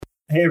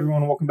Hey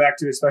everyone, welcome back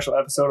to a special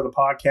episode of the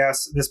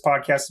podcast. This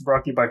podcast is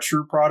brought to you by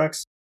True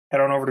Products. Head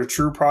on over to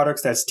True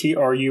Products, that's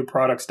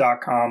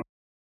truproducts.com,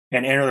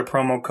 and enter the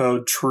promo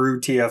code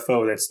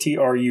TRUETFO, that's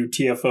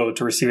TRUTFO,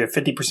 to receive a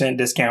 50%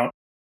 discount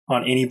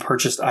on any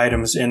purchased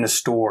items in the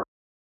store.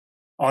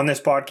 On this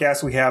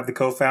podcast, we have the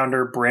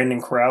co-founder, Brandon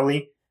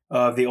Crowley,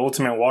 of the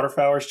Ultimate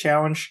Waterfowlers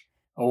Challenge,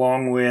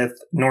 along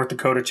with North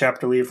Dakota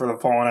chapter lead for the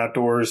Fallen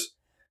Outdoors,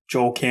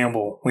 Joel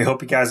Campbell. We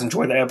hope you guys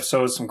enjoy the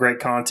episode. Some great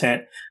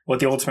content. What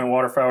the Ultimate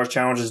Waterfowlers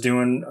Challenge is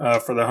doing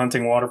for the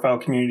hunting waterfowl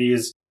community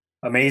is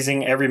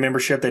amazing. Every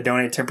membership, they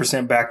donate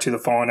 10% back to the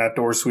Fallen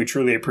Outdoors, so we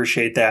truly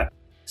appreciate that.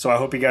 So I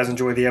hope you guys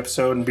enjoy the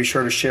episode, and be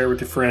sure to share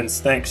with your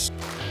friends. Thanks.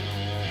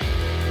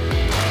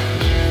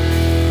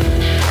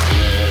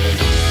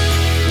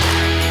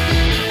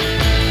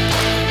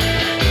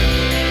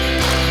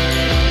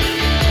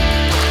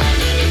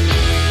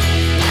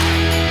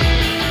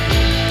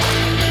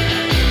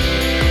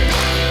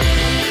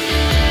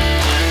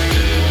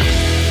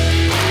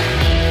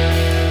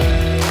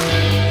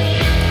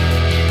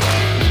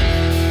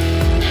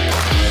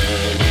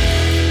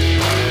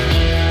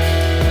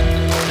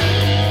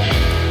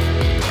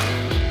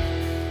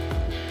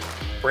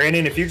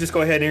 Brandon, if you just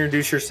go ahead and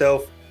introduce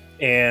yourself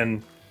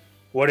and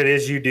what it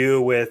is you do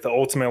with the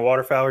Ultimate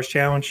Waterfowlers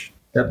Challenge.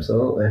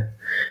 Absolutely.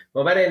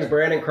 Well, my name is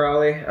Brandon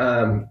Crowley.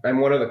 I'm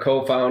one of the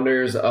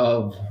co-founders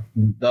of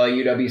the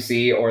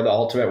UWC, or the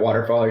Ultimate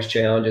Waterfowlers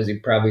Challenge, as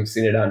you've probably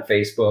seen it on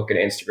Facebook and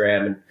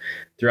Instagram and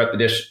throughout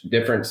the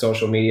different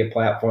social media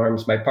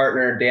platforms. My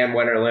partner, Dan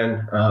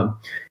Wennerlin,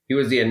 he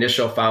was the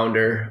initial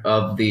founder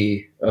of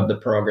the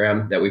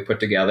program that we put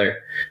together,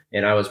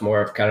 and I was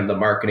more of kind of the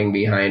marketing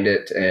behind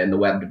it and the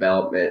web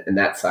development and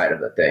that side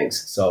of the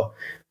things. So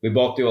we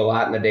both do a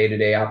lot in the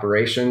day-to-day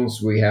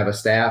operations. We have a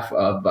staff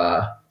of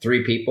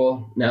 3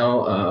 people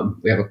now.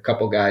 We have a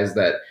couple guys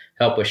that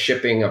help with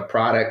shipping of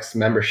products,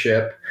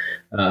 membership,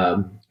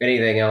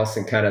 anything else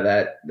in kind of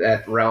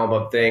that realm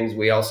of things.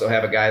 We also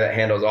have a guy that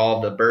handles all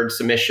of the bird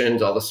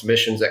submissions, all the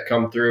submissions that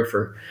come through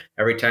for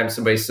every time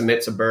somebody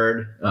submits a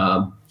bird.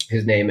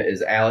 His name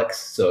is Alex,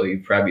 so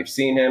you've probably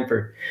seen him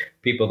for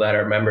people that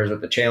are members of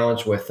the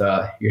challenge with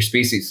your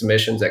species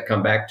submissions that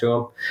come back to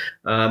him.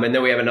 And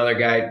then we have another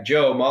guy,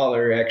 Joe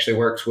Mahler, who actually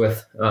works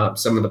with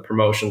some of the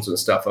promotions and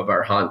stuff of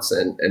our hunts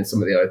and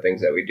some of the other things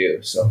that we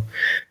do. So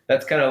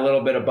that's kind of a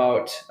little bit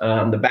about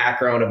the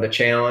background of the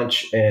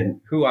challenge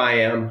and who I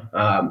am.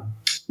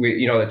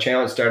 The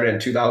challenge started in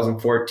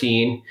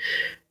 2014.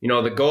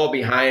 The goal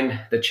behind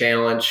the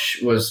challenge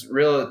was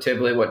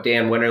relatively what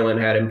Dan Wennerlin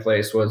had in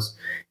place was,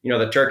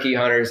 the turkey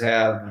hunters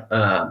have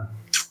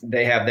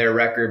their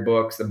record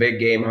books. The big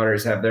game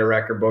hunters have their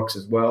record books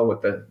as well,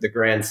 with the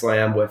Grand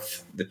Slam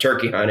with the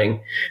turkey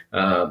hunting.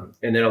 And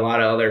then a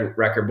lot of other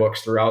record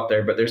books throughout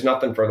there, but there's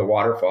nothing for the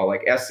waterfowl.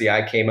 Like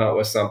SCI came out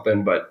with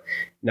something, but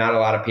not a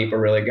lot of people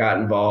really got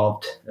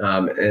involved.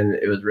 And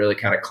it was really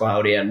kind of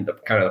cloudy on the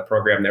kind of the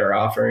program they were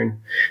offering.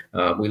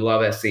 We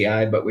love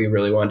SCI, but we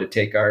really wanted to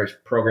take our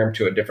program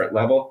to a different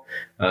level.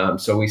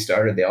 So we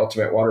started the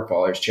Ultimate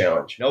Waterfowlers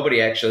Challenge. Nobody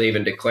actually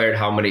even declared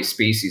how many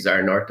species are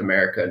in North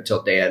America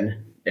until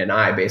Dan and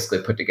I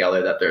basically put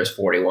together that there's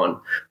 41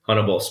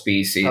 huntable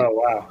species. Oh,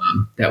 wow.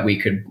 That we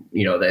could,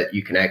 that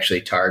you can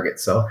actually target.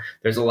 So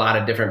there's a lot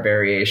of different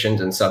variations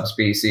and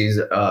subspecies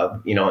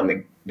of,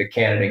 in the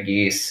Canada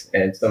geese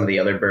and some of the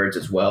other birds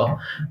as well.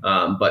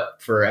 But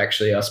for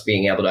actually us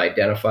being able to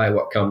identify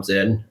what comes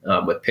in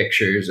with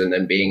pictures and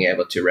then being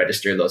able to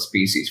register those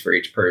species for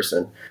each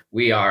person,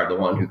 we are the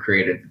one who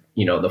created,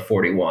 the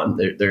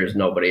 41. There's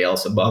nobody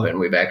else above it, and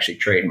we've actually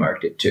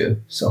trademarked it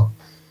too. So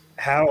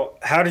how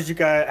did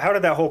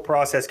that whole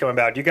process come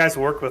about? Do you guys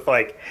work with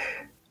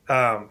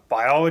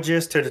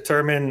biologists to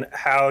determine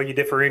how you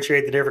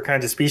differentiate the different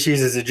kinds of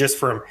species? Is it just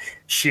from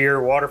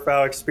sheer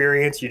waterfowl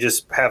experience? You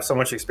just have so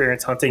much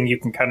experience hunting, you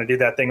can kind of do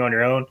that thing on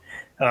your own.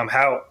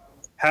 How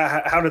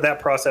did that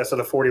process of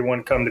the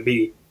 41 come to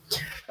be?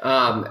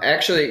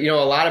 Actually, a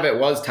lot of it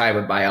was tied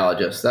with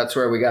biologists. That's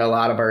where we got a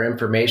lot of our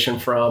information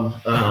from.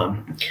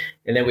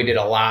 And then we did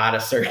a lot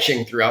of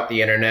searching throughout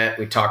the internet.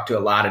 We talked to a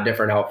lot of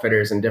different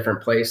outfitters in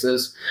different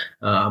places.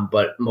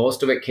 But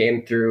most of it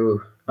came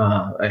through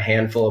a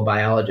handful of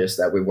biologists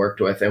that we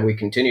worked with, and we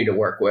continue to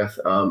work with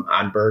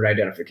on bird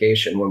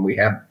identification when we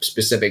have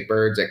specific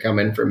birds that come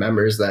in for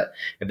members that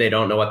if they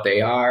don't know what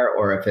they are,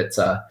 or if it's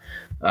a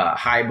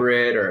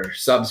hybrid or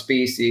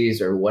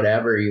subspecies or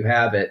whatever you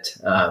have it,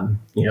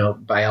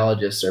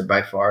 biologists are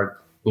by far,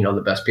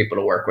 the best people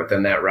to work with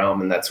in that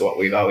realm. And that's what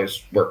we've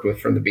always worked with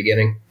from the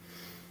beginning.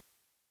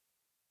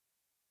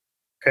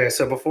 Okay.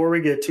 So before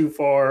we get too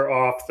far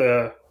off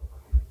the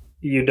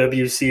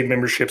UWC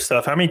membership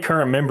stuff, how many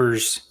current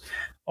members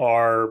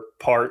are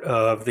part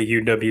of the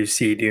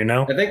UWC? Do you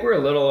know? I think we're a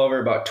little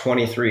over about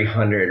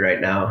 2,300 right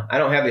now. I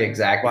don't have the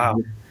exact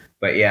number,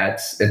 but yeah,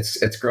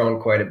 it's grown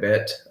quite a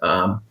bit.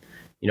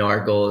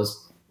 Our goal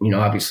is,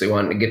 obviously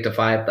wanting to get to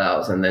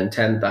 5,000, then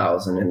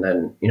 10,000, and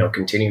then,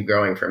 continue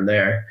growing from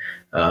there.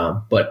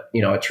 But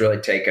it's really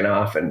taken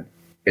off, and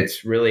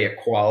it's really a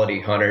quality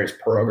hunters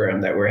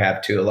program that we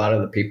have too. A lot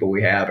of the people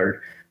we have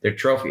they're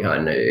trophy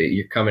hunting.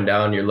 You're coming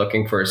down, you're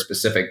looking for a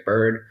specific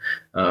bird.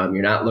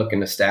 You're not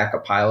looking to stack a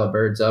pile of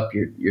birds up.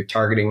 You're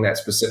targeting that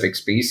specific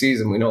species.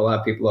 And we know a lot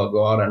of people will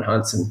go out on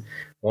hunts and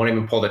won't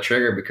even pull the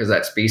trigger because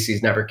that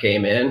species never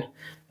came in,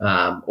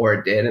 or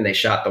it did, and they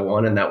shot the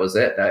one and that was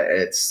it.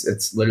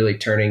 It's literally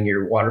turning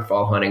your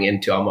waterfowl hunting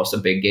into almost a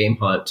big game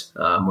hunt,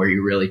 where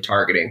you're really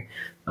targeting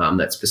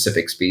that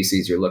specific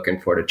species you're looking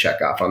for to check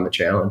off on the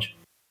challenge.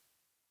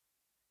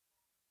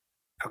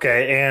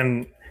 Okay,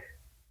 and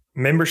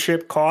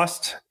membership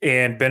cost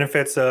and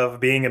benefits of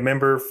being a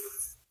member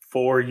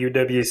for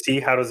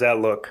UWC, how does that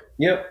look?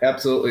 Yep,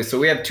 absolutely. So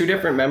we have two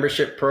different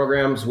membership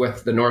programs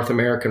with the North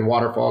American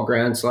Waterfowl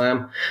Grand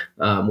Slam.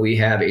 We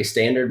have a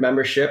standard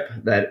membership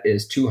that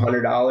is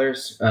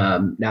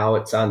 $200. Now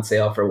it's on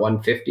sale for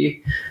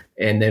 $150.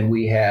 And then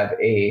we have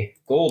a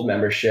gold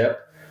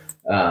membership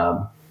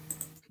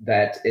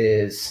that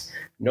is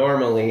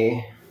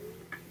normally,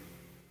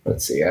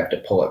 let's see, I have to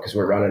pull it because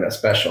we're running a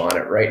special on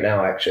it right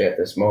now, actually, at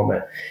this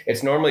moment.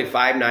 It's normally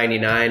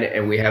 $599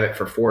 and we have it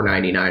for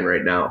 $499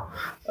 right now.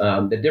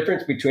 The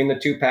difference between the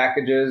two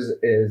packages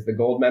is the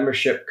gold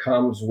membership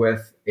comes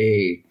with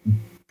a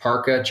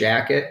parka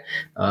jacket.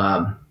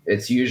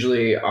 It's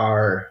usually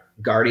our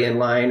Guardian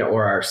line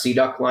or our Sea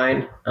Duck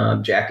line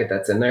jacket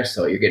that's in there.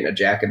 So you're getting a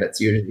jacket that's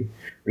usually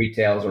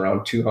retails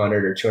around $200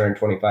 or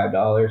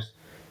 $225.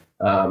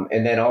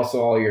 And then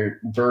also all your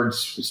bird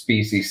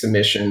species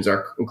submissions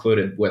are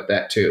included with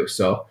that too.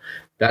 So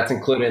that's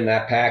included in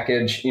that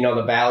package. You know,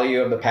 the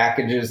value of the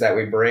packages that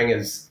we bring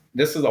is,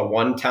 this is a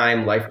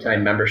one-time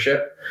lifetime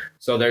membership.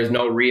 So there's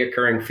no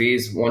reoccurring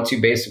fees. Once you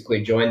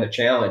basically join the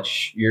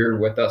challenge, you're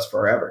with us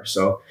forever.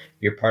 So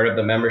you're part of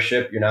the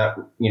membership. You're not,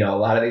 a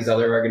lot of these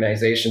other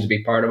organizations,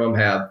 be part of them,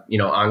 have,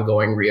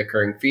 ongoing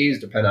reoccurring fees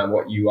depending on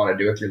what you want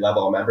to do with your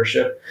level of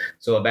membership.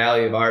 So the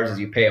value of ours is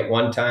you pay it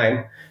one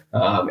time.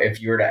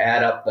 If you were to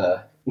add up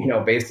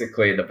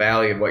basically the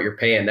value of what you're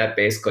paying, that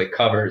basically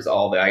covers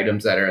all the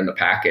items that are in the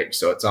package.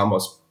 So it's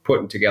almost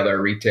putting together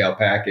a retail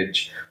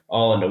package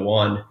all into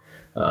one.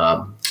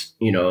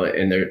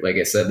 And there, like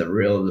I said,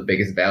 the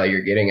biggest value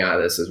you're getting out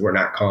of this is we're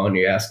not calling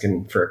you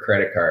asking for a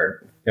credit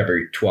card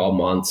every 12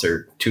 months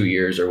or 2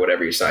 years or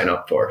whatever you sign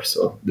up for.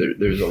 So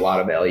there's a lot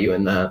of value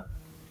in that.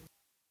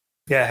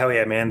 Yeah, hell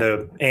yeah, man.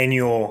 The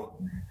annual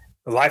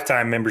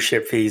lifetime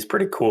membership fee is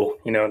pretty cool.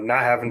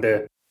 Not having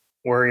to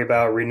worry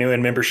about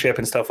renewing membership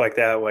and stuff like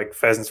that, like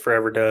Pheasants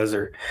Forever does,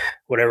 or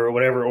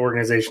whatever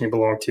organization you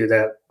belong to,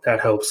 that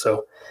helps.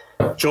 So,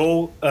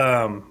 Joel,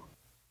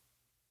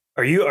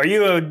 are you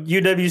a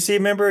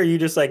UWC member? Or are you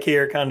just like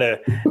here kind of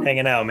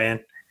hanging out,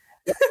 man?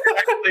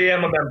 Actually,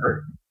 am a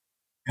member.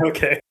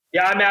 Okay.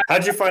 Yeah,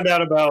 How'd you find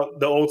out about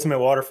the Ultimate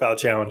Waterfowl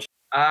Challenge?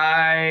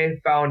 I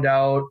found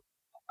out,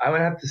 I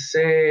would have to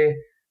say,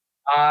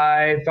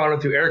 I found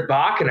it through Eric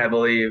Bakken, I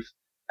believe.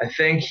 I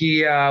think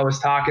he was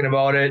talking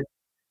about it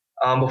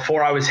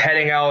before I was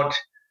heading out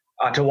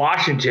to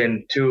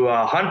Washington to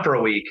hunt for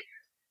a week.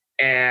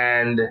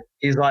 And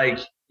he's like,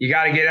 you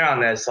got to get in on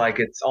this. Like,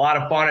 it's a lot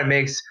of fun. It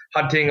makes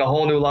hunting a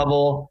whole new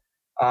level.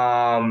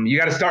 You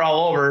got to start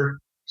all over.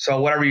 So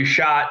whatever you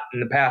shot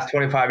in the past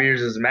 25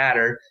 years doesn't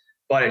matter,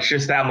 but it's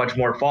just that much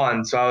more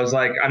fun. So I was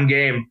like, I'm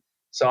game.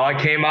 So I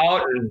came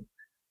out, and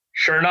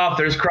sure enough,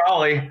 there's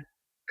Crowley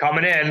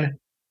coming in,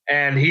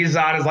 and he's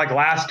on his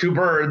last two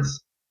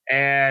birds.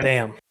 And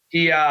damn.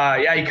 He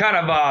kind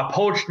of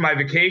poached my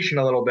vacation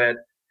a little bit.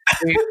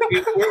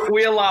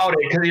 We allowed it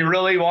because he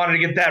really wanted to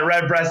get that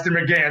red-breasted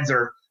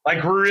merganser,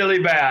 really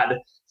bad.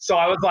 So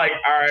I was like,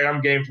 all right,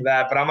 I'm game for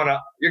that, but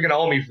you're gonna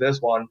owe me for this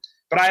one.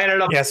 But I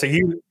ended up. Yeah. So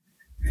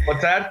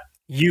What's that?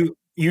 You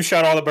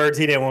shot all the birds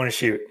he didn't want to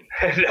shoot.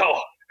 No.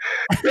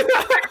 I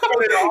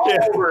started all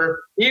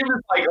over. He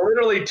was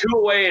literally 2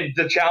 away, and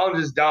the challenge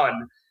is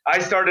done. I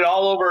started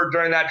all over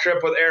during that trip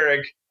with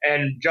Eric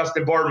and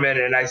Justin Boardman,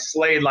 and I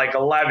slayed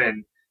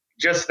 11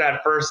 just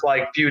that first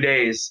few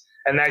days.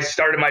 And I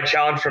started my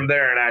challenge from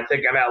there, and I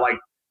think I'm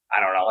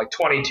at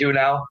 22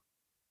 now.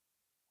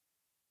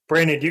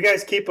 Brandon, do you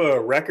guys keep a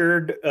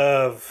record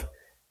of,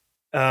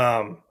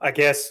 I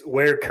guess,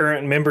 where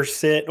current members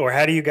sit, or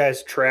how do you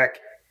guys track?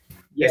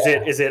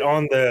 Yeah. Is it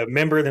on the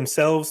member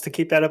themselves to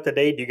keep that up to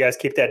date? Do you guys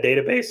keep that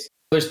database?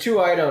 There's 2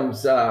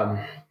 items.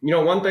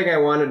 One thing I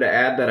wanted to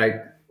add that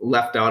I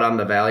left out on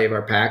the value of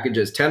our package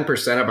is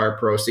 10% of our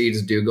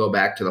proceeds do go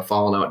back to the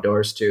Fallen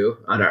Outdoors too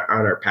on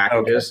our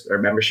packages, okay,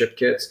 our membership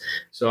kits.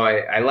 So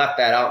I left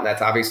that out, and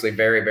that's obviously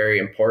very, very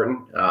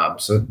important.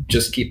 So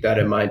just keep that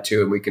in mind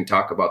too, and we can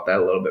talk about that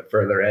a little bit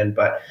further in.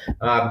 But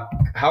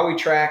how we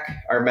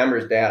track our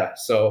members' data.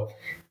 So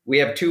we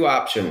have 2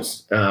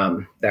 options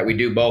that we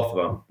do both of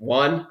them.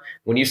 One,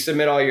 when you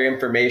submit all your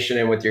information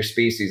in with your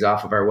species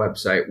off of our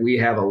website, we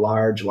have a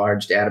large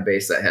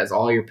database that has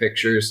all your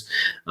pictures,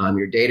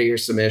 your data, your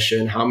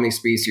submission, how many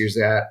species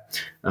you're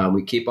at.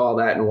 We keep all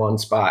that in one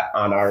spot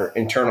on our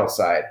internal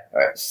side.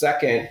 All right.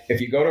 Second, if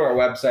you go to our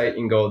website, you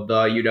can go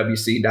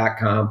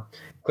theuwc.com.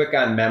 click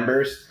on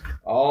members.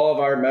 All of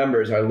our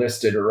members are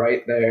listed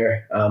right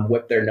there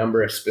with their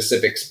number of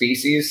specific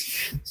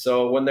species.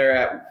 So when they're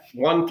at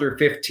 1 through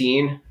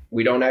 15,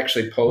 we don't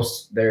actually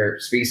post their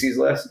species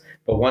list.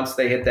 But once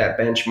they hit that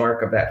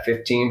benchmark of that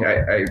 15,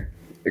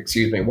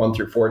 1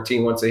 through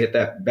 14, once they hit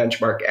that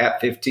benchmark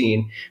at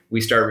 15,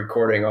 we start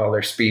recording all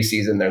their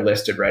species and they're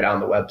listed right on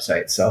the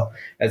website. So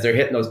as they're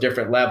hitting those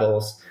different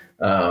levels,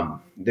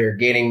 they're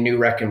gaining new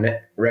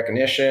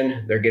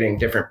recognition, they're getting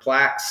different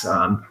plaques.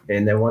 And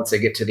then once they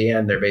get to the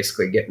end, they're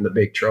basically getting the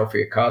big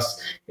trophy.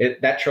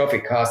 That trophy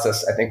costs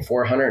us, I think,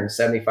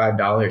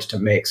 $475 to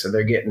make. So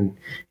they're getting,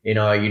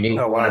 a unique,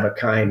 one of a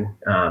kind,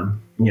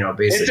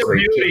 basically. It's a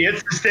beauty.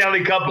 It's the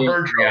Stanley Cup of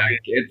bird trophy.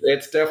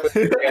 It's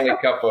definitely the Stanley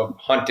Cup of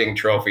hunting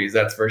trophies.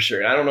 That's for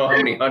sure. I don't know how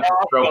many hunting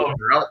trophies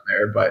are out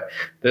there, but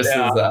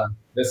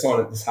this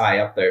one is high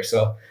up there.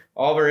 So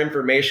all of our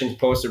information is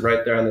posted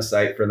right there on the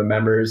site for the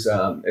members.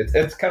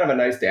 It's kind of a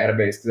nice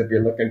database because if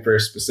you're looking for a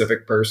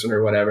specific person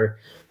or whatever,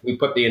 we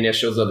put the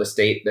initials of the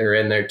state they're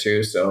in there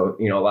too. So,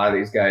 a lot of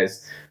these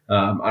guys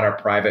on our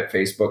private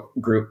Facebook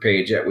group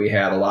page that we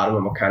have, a lot of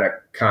them will kind of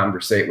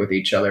conversate with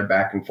each other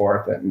back and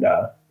forth and,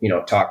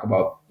 talk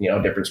about,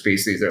 different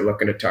species they're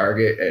looking to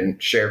target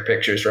and share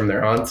pictures from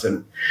their hunts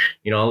and,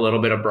 a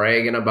little bit of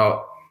bragging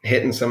about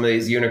hitting some of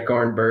these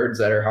unicorn birds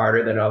that are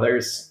harder than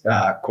others.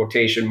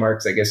 Quotation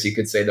marks, I guess you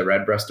could say the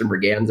red-breasted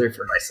merganser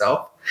for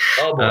myself.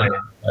 Oh boy.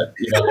 But,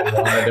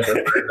 a lot of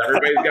different birds.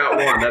 Everybody's got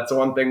one. That's the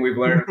one thing we've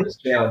learned from this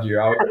challenge. You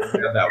always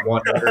have that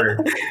one bird.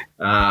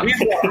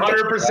 He's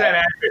 100%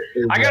 accurate.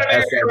 I got to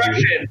make a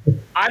correction.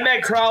 I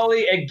met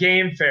Crowley at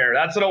Game Fair.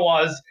 That's what it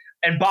was.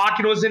 And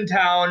Bakken was in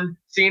town,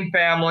 seeing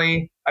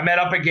family. I met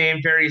up at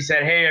Game Fair. He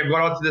said, hey, I'm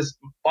going out to this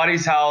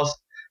buddy's house.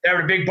 They're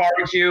having a big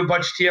barbecue. A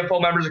bunch of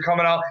TFO members are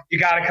coming out. You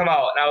got to come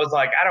out. And I was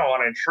like, I don't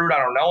want to intrude. I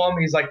don't know him.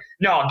 He's like,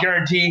 no,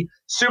 guarantee.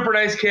 Super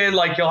nice kid.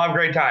 Like, you'll have a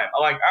great time.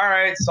 I'm like, all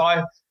right. So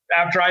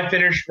after I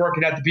finished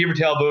working at the Beaver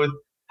Tail booth,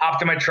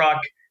 hopped in my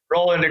truck,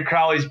 rolled into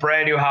Crowley's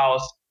brand new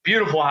house,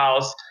 beautiful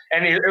house.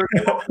 And it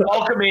was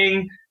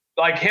welcoming.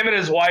 Like, him and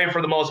his wife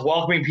were the most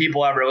welcoming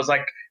people ever. It was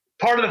like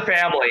part of the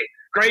family.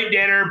 Great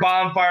dinner,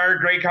 bonfire,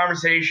 great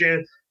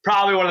conversation.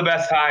 Probably one of the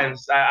best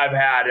times I've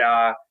had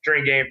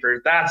during Game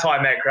Fair. That's how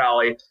I met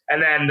Crowley.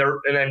 And then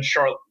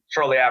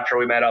shortly after,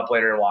 we met up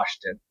later in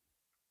Washington.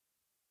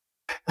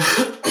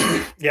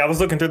 Yeah, I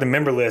was looking through the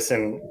member list,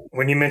 and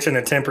when you mentioned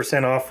the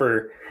 10% off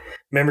for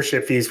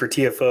membership fees for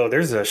TFO,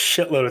 there's a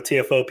shitload of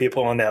TFO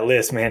people on that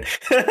list, man.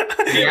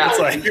 Yeah, it's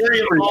like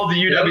all the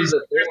UWs.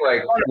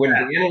 Like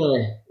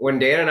when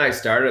Dan and I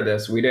started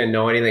this, we didn't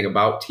know anything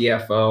about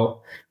TFO.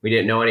 We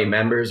didn't know any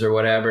members or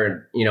whatever.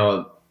 And,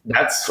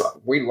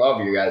 we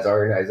love you guys'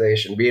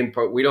 organization.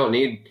 We don't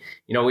need,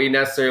 we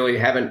necessarily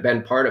haven't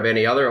been part of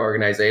any other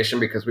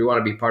organization because we want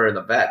to be part of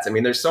the vets. I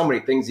mean, there's so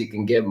many things you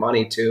can give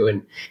money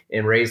to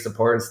and raise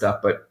support and stuff,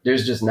 but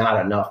there's just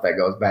not enough that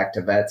goes back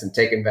to vets, and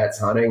taking vets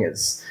hunting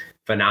is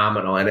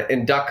phenomenal.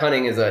 And duck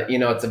hunting is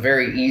it's a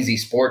very easy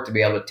sport to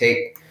be able to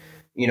take,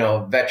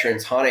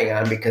 veterans hunting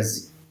on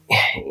because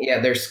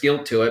they're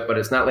skilled to it, but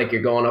it's not like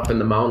you're going up in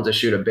the mountains to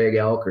shoot a big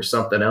elk or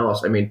something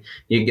else. I mean,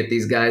 you can get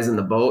these guys in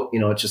the boat,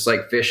 it's just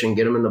like fishing,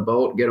 get them in the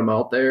boat, get them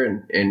out there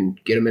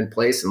and get them in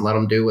place and let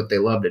them do what they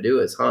love to do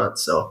is hunt.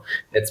 So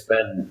it's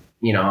been,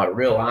 a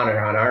real honor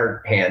on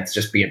our hands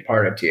just being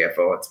part of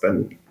TFO.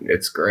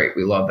 It's great.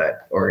 We love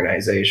that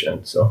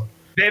organization. So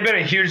they've been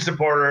a huge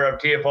supporter of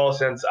TFO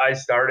since I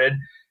started.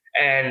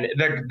 And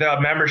the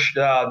membership,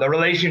 the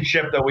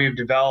relationship that we've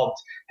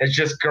developed has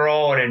just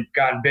grown and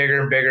gotten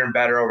bigger and bigger and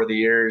better over the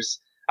years.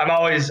 I'm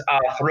always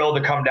thrilled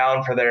to come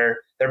down for their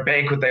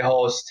banquet they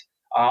host.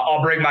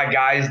 I'll bring my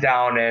guys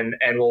down and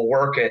we'll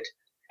work it.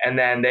 And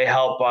then they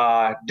help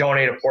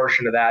donate a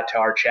portion of that to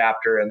our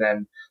chapter. And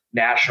then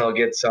National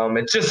gets some.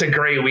 It's just a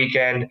great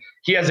weekend.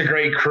 He has a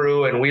great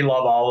crew, and we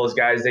love all those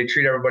guys. They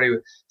treat everybody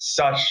with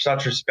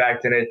such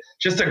respect, and it's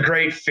just a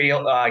great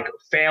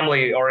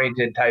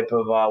family-oriented type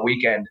of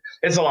weekend.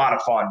 It's a lot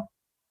of fun.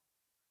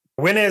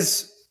 When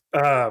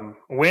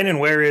and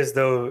where is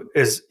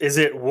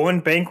it one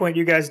banquet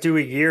you guys do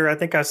a year? I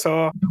think I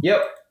saw.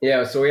 Yep.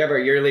 Yeah. So we have our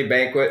yearly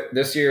banquet.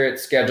 This year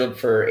it's scheduled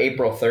for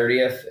April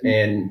 30th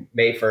and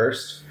May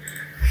 1st.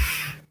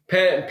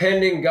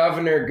 Pending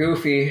Governor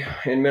Goofy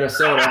in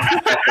Minnesota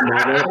at the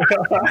moment.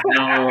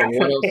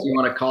 What else you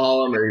want to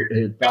call him?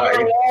 I'm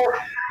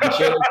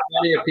sure there's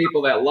plenty of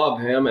people that love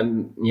him,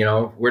 and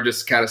we're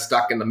just kind of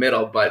stuck in the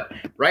middle. But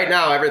right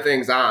now,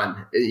 everything's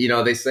on.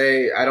 They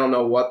say, I don't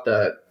know what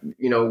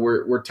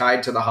we're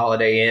tied to the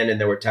Holiday Inn, and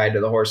then we're tied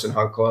to the Horse and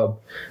Hunt Club.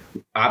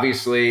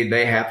 Obviously,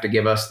 they have to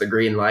give us the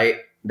green light.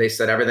 They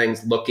said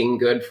everything's looking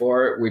good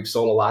for it. We've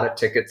sold a lot of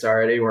tickets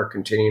already. We're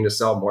continuing to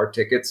sell more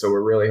tickets. So we're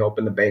really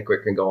hoping the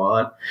banquet can go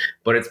on.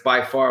 But it's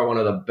by far one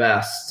of the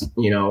best,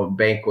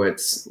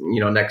 banquets,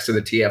 next to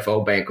the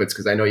TFO banquets,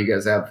 because I know you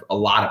guys have a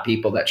lot of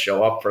people that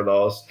show up for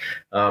those.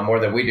 more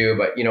than we do,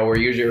 but we're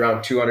usually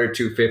around 200,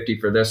 250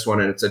 for this one,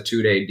 and it's a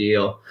 2-day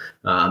deal.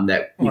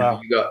 That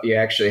you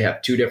actually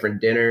have 2 different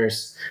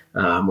dinners.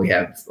 We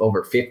have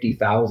over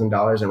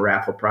 $50,000 in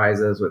raffle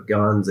prizes with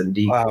guns and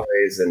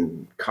decoys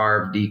and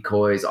carved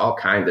decoys, all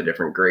kinds of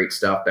different great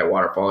stuff that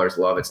waterfowlers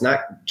love. It's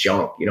not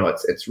junk,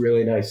 it's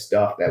really nice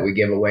stuff that we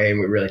give away, and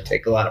we really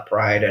take a lot of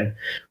pride in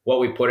what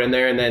we put in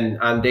there. And then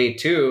on day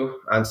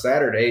 2, on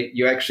Saturday,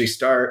 you actually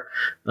start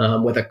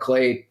with a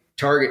clay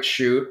target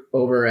shoot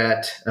over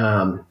at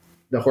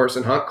the Horse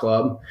and Hunt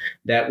Club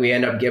that we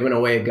end up giving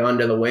away a gun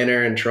to the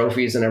winner and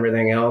trophies and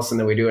everything else. And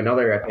then we do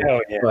another, I think,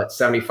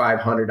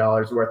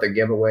 $7,500 worth of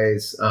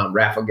giveaways,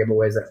 raffle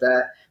giveaways at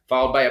that,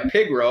 followed by a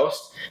pig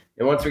roast.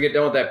 And once we get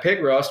done with that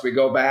pig roast, we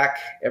go back,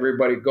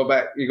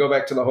 you go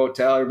back to the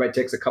hotel, everybody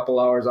takes a couple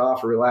hours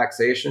off for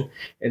relaxation.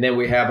 And then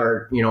we have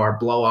our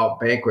blowout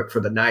banquet for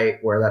the night,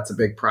 where that's a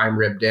big prime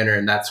rib dinner.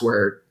 And that's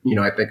where,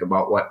 I think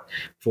about what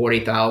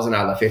 40,000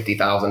 out of the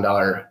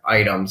 $50,000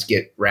 items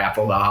get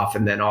raffled off.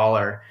 And then all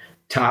our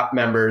top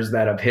members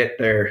that have hit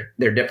their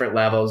different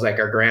levels, like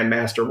our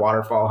Grandmaster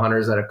waterfowl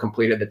hunters that have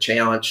completed the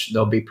challenge,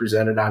 they'll be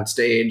presented on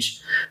stage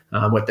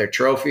with their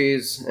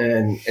trophies,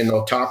 and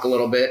they'll talk a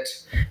little bit.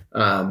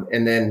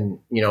 And then,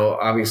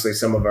 obviously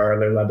some of our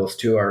other levels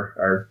too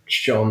are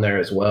shown there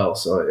as well.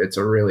 So it's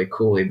a really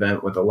cool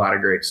event with a lot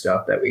of great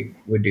stuff that we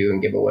would do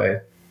and give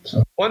away.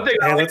 So one thing,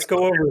 let's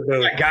go over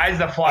the guys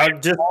that fly all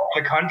over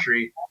the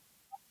country.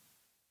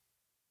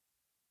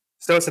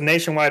 So it's a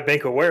nationwide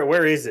banquet.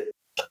 Where is it?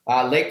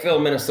 Lakeville,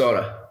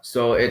 Minnesota.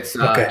 So it's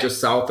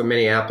just south of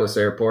Minneapolis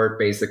Airport.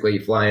 Basically, you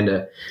fly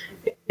into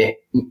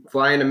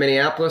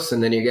Minneapolis,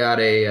 and then you got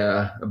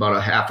about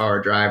a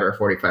half-hour drive or a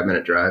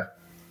 45-minute drive.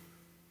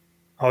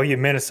 Oh, you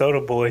Minnesota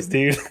boys,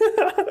 dude.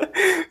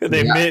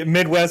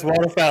 Midwest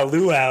waterfowl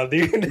luau,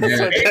 dude.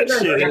 That's what that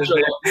shit is.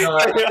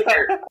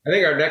 I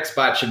think our next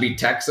spot should be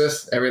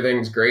Texas.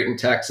 Everything's great in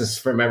Texas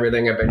from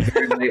everything I've been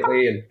hearing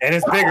lately. And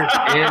it's bigger.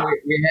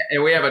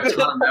 And we have a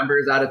ton of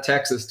members out of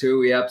Texas too.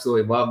 We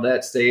absolutely love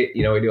that state.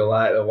 We do a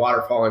lot. The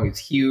waterfowling is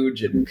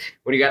huge. And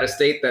when you got a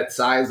state that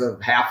size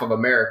of half of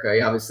America,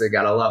 you obviously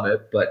got to love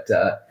it. But,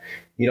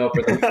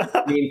 for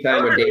the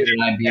meantime, with Dave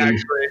and I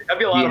that'd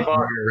be a lot of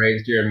fun.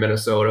 Raised here in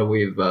Minnesota,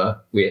 we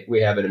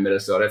have it in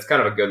Minnesota. It's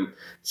kind of a good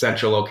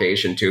central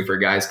location too for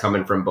guys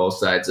coming from both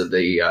sides of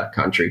the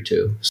country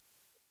too.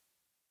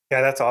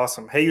 Yeah, that's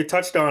awesome. Hey, you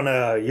touched on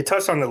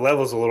the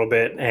levels a little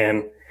bit,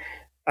 and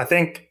I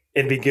think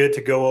it'd be good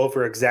to go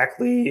over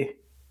exactly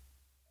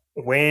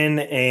when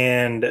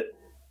and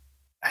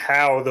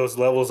how those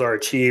levels are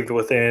achieved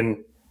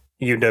within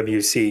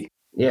UWC.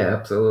 Yeah,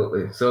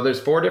 absolutely. So there's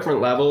 4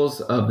 different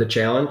levels of the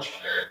challenge.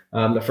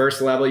 The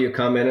first level, you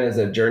come in as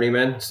a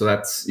journeyman. So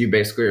that's, you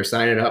basically are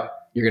signing up.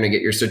 You're going to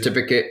get your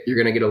certificate. You're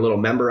going to get a little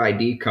member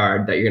ID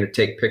card that you're going to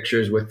take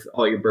pictures with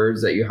all your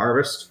birds that you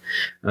harvest.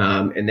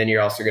 And then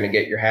you're also going to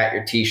get your hat,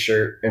 your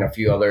t-shirt, and a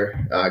few other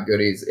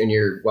goodies in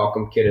your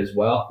welcome kit as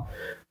well.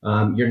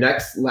 Your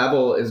next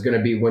level is going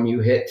to be when you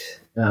hit,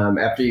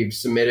 after you've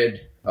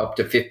submitted up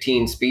to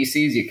 15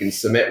 species, you can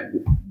submit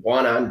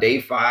one on day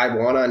 5,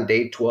 one on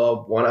day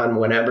 12, one on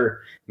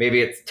whenever.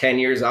 Maybe it's 10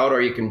 years out,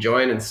 or you can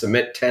join and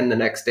submit 10 the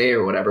next day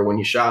or whatever when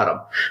you shot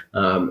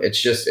them.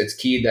 It's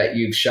key that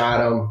you've shot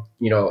them,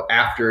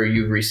 after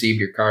you've received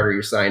your card or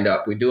you're signed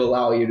up. We do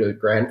allow you to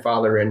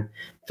grandfather in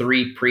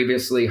 3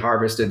 previously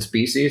harvested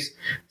species.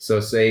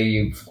 So say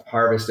you've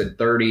harvested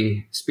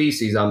 30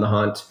 species on the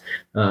hunt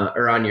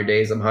or on your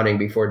days of hunting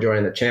before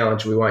joining the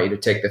challenge. We want you to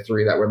take the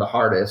 3 that were the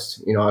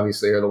hardest,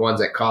 obviously, are the ones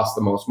that cost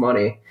the most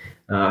money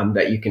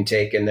that you can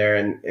take in there,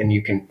 and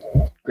you can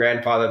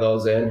grandfather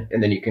those in,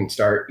 and then you can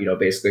start,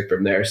 basically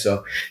from there.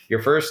 So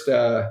your first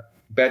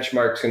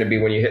benchmark is going to be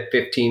when you hit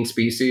 15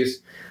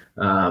 species.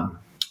 A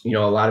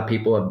lot of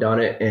people have done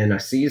it in a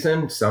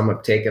season. Some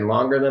have taken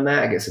longer than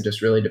that. I guess it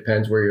just really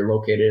depends where you're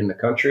located in the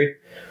country.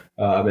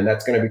 And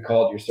that's going to be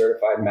called your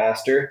Certified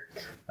Master.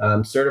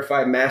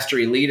 Certified Master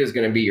Elite is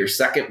going to be your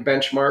second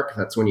benchmark.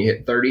 That's when you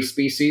hit 30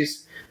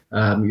 species.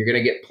 You're going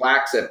to get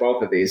plaques at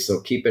both of these. So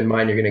keep in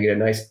mind, you're going to get a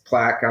nice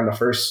plaque on the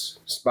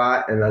first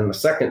spot. And then the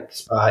second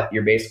spot,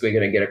 you're basically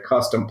going to get a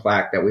custom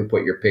plaque that we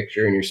put your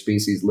picture and your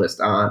species list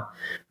on,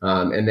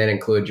 and then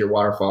include your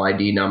waterfall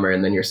ID number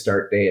and then your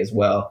start day as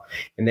well.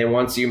 And then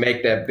once you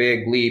make that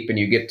big leap and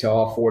you get to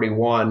all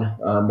 41,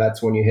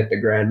 that's when you hit the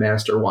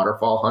Grandmaster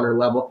Waterfall Hunter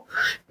level.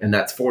 And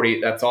that's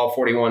all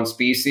 41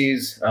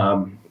 species.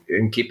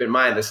 And keep in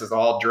mind, this is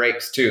all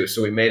drakes too.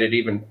 So we made it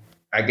even,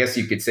 I guess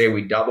you could say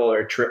we doubled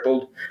or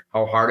tripled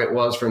how hard it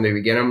was from the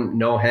beginning.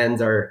 No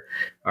hens are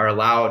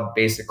allowed,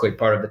 basically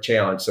part of the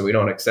challenge. So we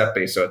don't accept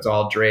any. So it's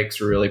all drakes.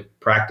 We're really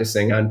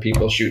practicing on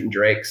people shooting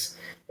drakes.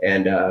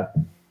 And,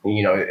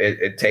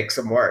 it takes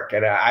some work.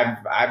 And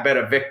I've been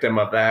a victim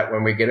of that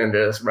when we get into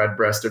this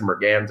red-breasted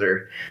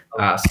merganser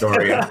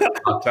story.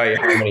 I'll tell you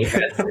how many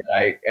hens that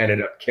I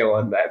ended up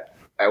killing that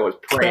I was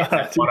praying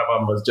that one of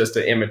them was just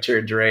an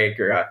immature drake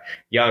or a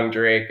young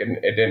drake, and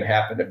it didn't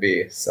happen to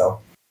be. So.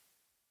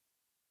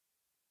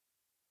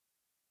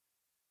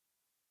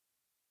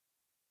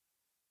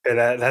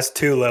 Yeah, that's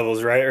 2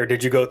 levels, right? Or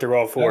did you go through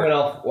all 4?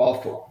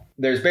 Well,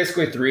 there's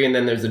basically 3, and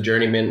then there's the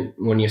journeyman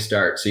when you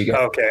start. So you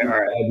got Okay, all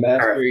right.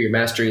 master, your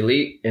master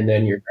elite, and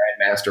then your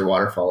grandmaster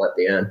waterfall at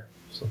the end.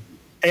 So.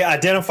 Hey,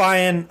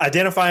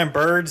 identifying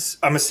birds.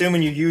 I'm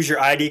assuming you use your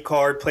ID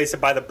card, place it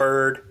by the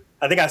bird.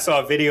 I think I saw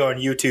a video on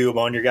YouTube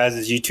on your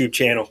guys' YouTube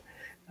channel,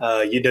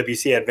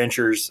 UWC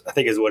Adventures, I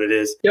think is what it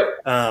is.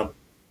 Yep.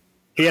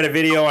 He had a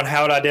video on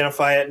how to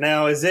identify it.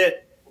 Now, is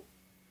it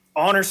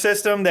honor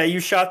system that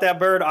you shot that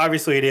bird?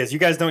 Obviously it is. You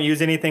guys don't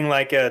use anything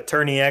like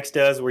Tourney X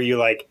does where you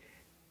like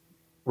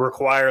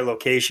require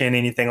location,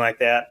 anything like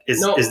that?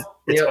 No,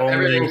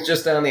 everything's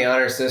just on the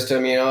honor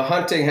system.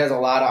 Hunting has a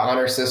lot of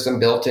honor system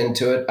built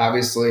into it.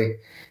 Obviously,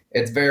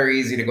 it's very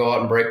easy to go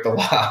out and break the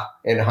law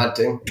in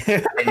hunting.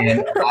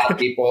 And a lot of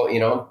people,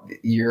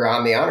 you're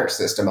on the honor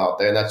system out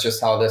there, and that's just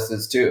how this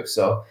is too.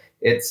 So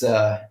it's,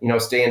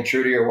 staying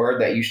true to your word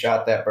that you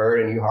shot that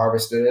bird and you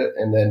harvested it.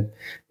 And then,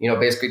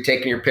 basically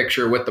taking your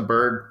picture with the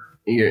bird,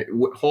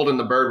 holding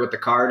the bird with the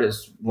card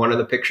is one of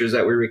the pictures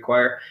that we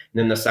require. And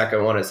then the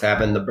second one is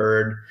having the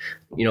bird,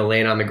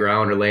 laying on the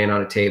ground or laying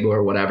on a table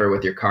or whatever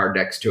with your card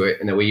next to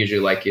it. And then we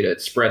usually like you to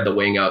spread the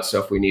wing out.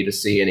 So if we need to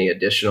see any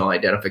additional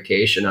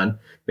identification on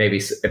maybe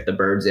if the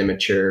bird's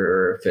immature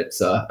or if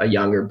it's a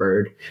younger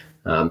bird,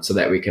 so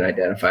that we can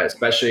identify,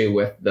 especially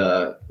with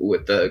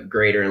the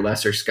greater and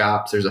lesser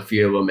scops. There's a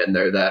few of them in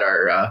there that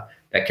are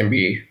that can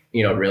be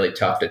really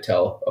tough to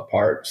tell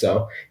apart.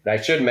 So, and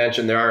I should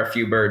mention there are a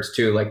few birds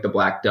too, like the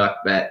black duck,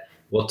 that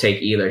will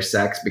take either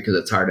sex because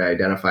it's hard to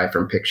identify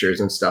from pictures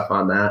and stuff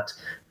on that.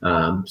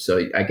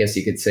 So I guess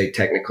you could say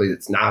technically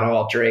it's not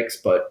all drakes,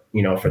 but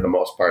for the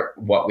most part,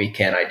 what we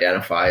can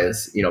identify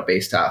is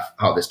based off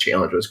how this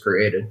challenge was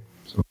created.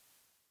 So.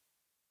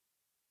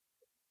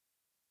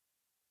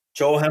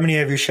 Joel, how many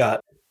have you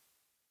shot?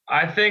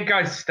 I think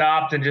I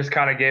stopped and just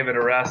kind of gave it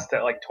a rest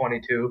at like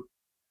 22.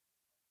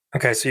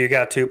 Okay, so you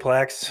got 2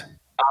 plaques.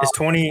 Is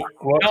 20?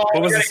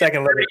 What was the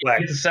second level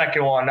plaque? The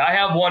second one. I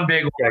have one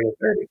big one,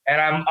 and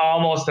I'm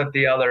almost at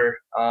the other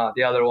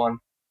one.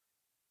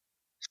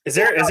 Is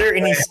there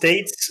any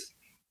states?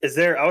 I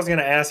was going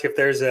to ask if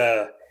there's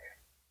an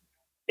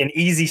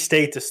easy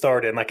state to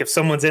start in. Like if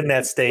someone's in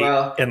that state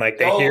and like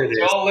they hear this.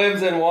 Joel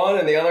lives in one,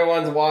 and the other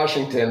one's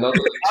Washington. Those are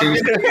the 2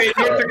 states.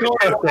 Those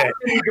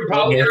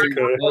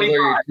are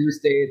your 2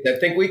 states. I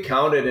think we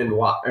counted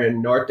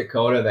in North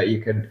Dakota that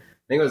you could.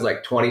 I think it was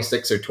like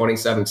 26 or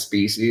 27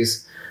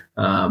 species.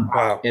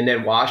 Wow. And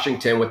then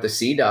Washington with the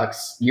sea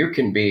ducks, you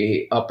can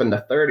be up in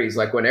the 30s.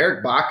 Like when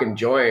Eric Bakken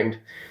joined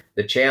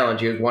the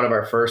challenge, he was one of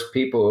our first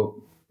people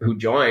who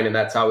joined, and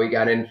that's how we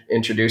got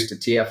introduced to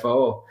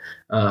TFO.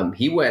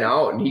 He went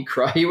out and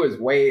he was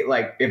way,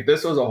 like if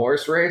this was a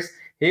horse race,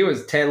 he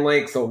was 10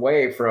 lengths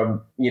away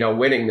from,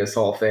 winning this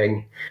whole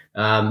thing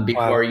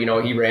before,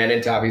 he ran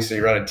into obviously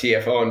running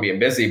TFO and being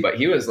busy. But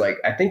he was like,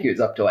 I think he was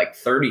up to like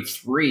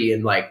 33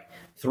 in like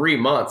 3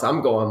 months.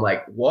 I'm going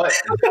like, what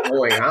is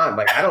going on?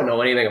 Like, I don't know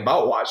anything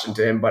about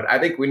Washington, but I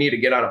think we need to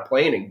get on a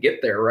plane and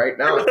get there right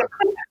now.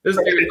 This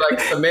dude's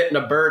like submitting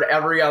a bird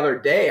every other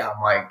day.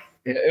 I'm like,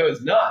 it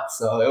was nuts.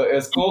 So it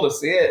was cool to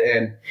see it.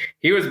 And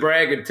he was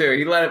bragging too.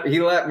 He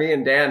let me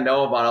and Dan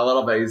know about it a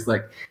little bit. He's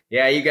like,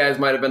 yeah, you guys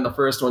might have been the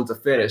first one to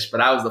finish, but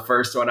I was the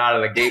first one out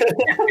of the gate to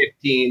get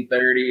 15,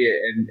 30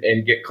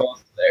 and get close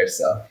to there.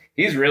 So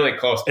he's really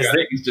close to it. I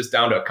think he's just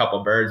down to a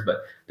couple birds, but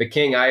the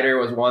King Eider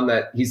was one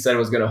that he said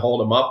was going to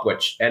hold him up,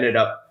 which ended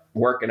up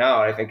working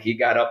out. I think he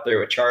got up there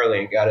with Charlie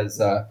and got his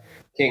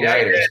King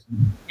Eider.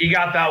 He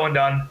got that one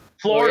done.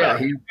 Florida.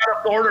 He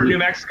got Florida or New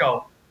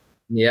Mexico.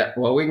 Yeah,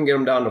 well, we can get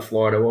him down to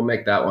Florida. We'll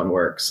make that one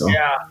work. So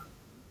yeah,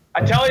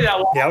 I tell you that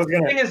one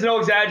thing is no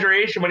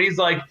exaggeration. When he's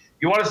like,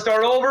 "You want to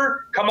start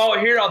over? Come out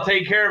here. I'll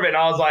take care of it." And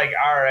I was like,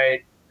 "All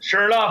right."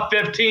 Sure enough,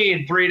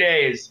 15, 3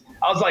 days.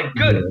 I was like,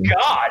 "Good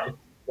God,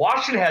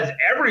 Washington has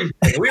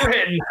everything." We were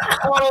hitting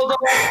puddles,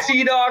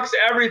 sea ducks,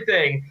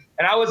 everything.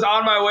 And I was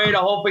on my way to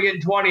hopefully getting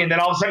 20. And then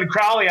all of a sudden,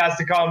 Crowley has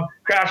to come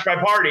crash my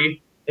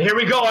party. And here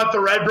we go at the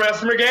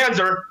red-breasted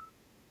merganser.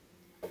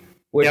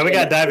 Yeah, we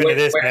got to dive into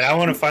this, man. I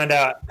want to find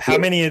out how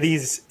many of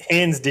these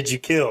hens did you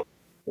kill?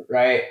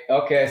 Right.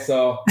 Okay,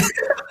 so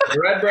the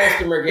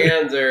red-breasted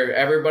merganser,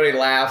 everybody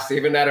laughs.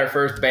 Even at our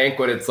first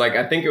banquet, it's like,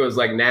 I think it was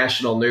like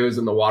national news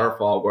in the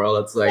waterfowl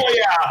world. It's like,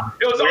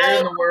 it was where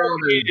in the world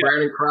is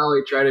Brandon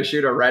Crowley trying to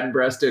shoot a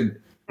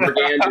red-breasted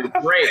merganser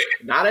drake?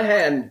 Not a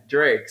hen,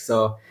 drake.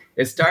 So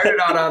it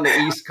started out on the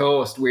East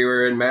Coast. We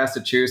were in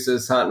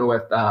Massachusetts hunting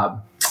with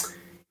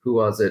who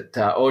was it?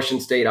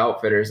 Ocean State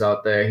Outfitters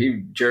out there.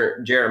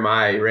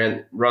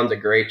 Jeremiah runs a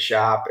great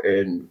shop,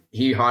 and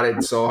he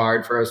hunted so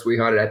hard for us. We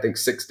hunted, I think,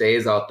 6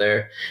 days out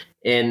there.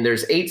 And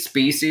there's 8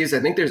 species. I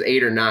think there's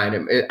 8 or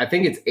 9. I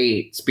think it's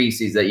 8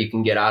 species that you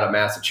can get out of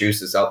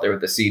Massachusetts out there with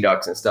the sea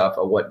ducks and stuff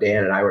of what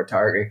Dan and I were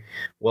targeting.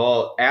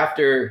 Well,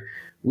 after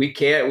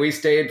we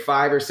stayed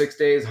 5 or 6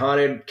 days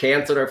hunted,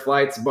 canceled our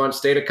flights a bunch,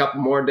 stayed a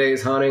couple more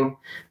days hunting.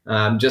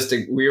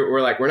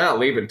 We're like, we're not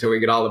leaving until we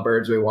get all the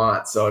birds we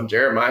want. So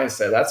Jeremiah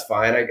said, that's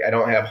fine. I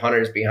don't have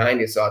hunters behind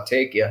you, so I'll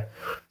take you.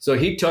 So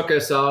he took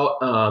us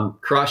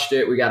out, crushed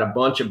it. We got a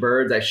bunch of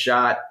birds. I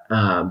shot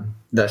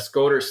the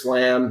Scoter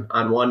Slam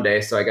on one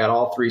day. So I got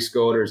all 3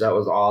 Scoters. That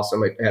was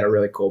awesome. I had a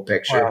really cool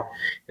picture. Wow.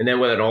 And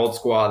then with an old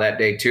squaw that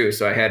day too.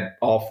 So I had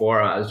all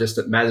 4. I was just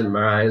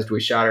mesmerized.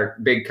 We shot our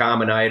big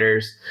common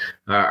eiders,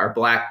 our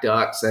black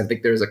ducks. I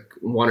think there's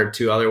 1 or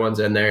 2 other ones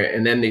in there.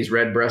 And then these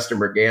red-breasted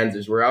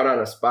mergansers. We're out on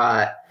a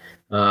spot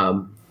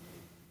out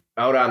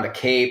on the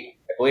Cape,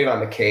 I believe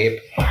on the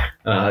Cape.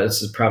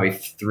 This is probably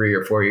 3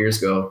 or 4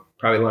 years ago.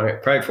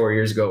 Probably 4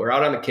 years ago. We're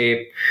out on the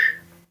Cape.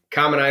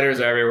 Common eiders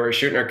are everywhere. We're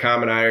shooting our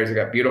common eiders. We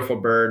got beautiful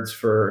birds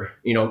for,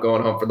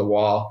 going home for the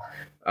wall.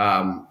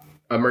 A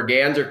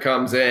merganser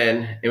comes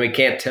in and we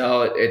can't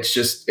tell.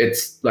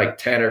 It's like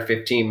 10 or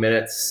 15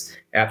 minutes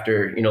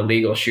after,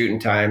 legal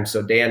shooting time.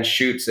 So Dan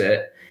shoots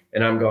it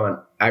and I'm going,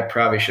 I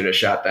probably should have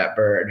shot that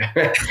bird.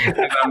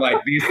 And I'm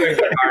like, these things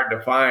are hard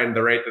to find.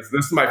 This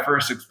is my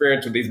first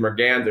experience with these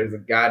mergansers,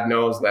 and God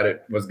knows that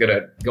it was going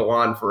to go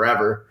on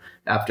forever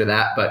after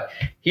that. But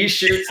he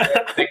shoots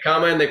it. They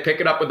come in, they pick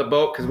it up with the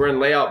boat because we're in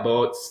layout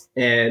boats,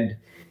 and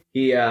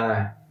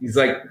he's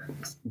like,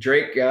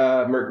 Drake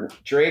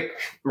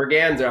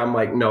merganser. I'm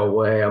like, no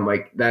way. I'm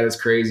like, that is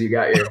crazy. You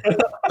got your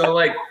so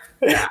like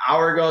an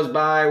hour goes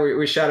by.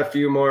 We shot a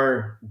few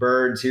more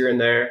birds here and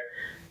there.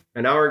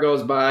 An hour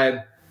goes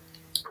by.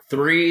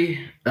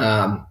 3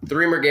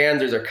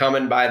 mergansers are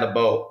coming by the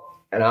boat,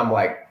 and I'm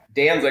like,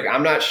 Dan's like,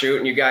 I'm not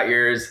shooting. You got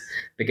yours.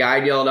 The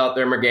guy yelled out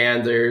their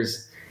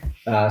mergansers.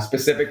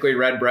 Specifically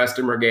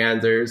red-breasted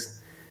mergansers.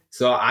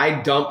 So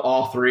I dump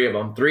all 3 of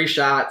them. 3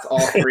 shots,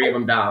 all 3 of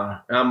them down.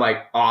 And I'm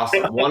like,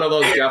 awesome. One of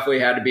those definitely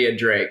had to be a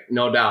Drake,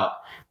 no doubt.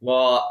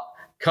 Well,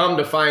 come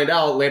to find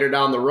out later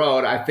down the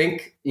road, I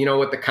think,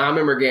 with the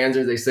common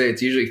mergansers, they say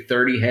it's usually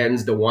 30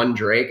 hens to 1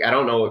 Drake. I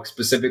don't know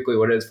specifically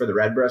what it is for the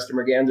red-breasted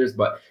mergansers,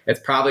 but it's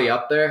probably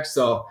up there.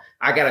 So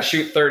I got to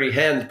shoot 30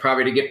 hens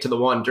probably to get to the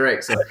 1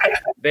 Drake. So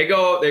they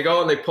go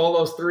and they pull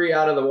those 3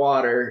 out of the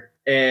water.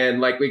 And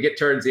like we get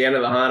towards the end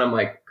of the hunt, I'm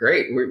like,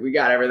 great, we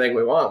got everything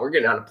we want. We're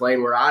getting on a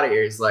plane. We're out of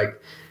here. It's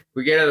like,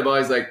 we get in the boat.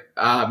 He's like,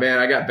 man,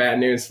 I got bad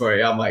news for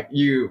you. I'm like,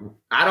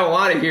 I don't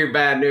want to hear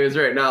bad news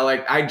right now.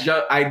 Like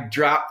I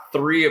dropped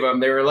 3 of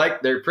them.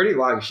 They're pretty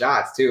long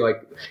shots too.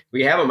 Like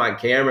we have them on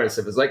camera.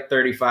 So it was like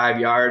 35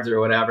 yards or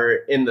whatever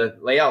in the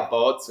layout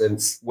boats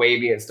and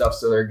wavy and stuff.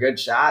 So they're good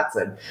shots,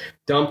 and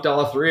dumped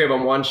all 3 of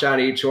them, 1 shot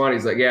each one.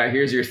 He's like, yeah,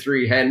 here's your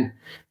 3 hen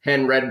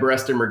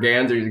red-breasted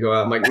mergansers. You go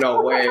out. I'm like,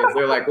 no way.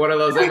 They're like, one of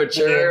those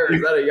immature? Or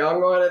is that a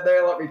young one in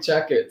there? Let me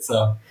check it.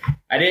 So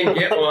I didn't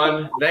get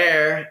one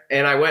there,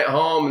 and I went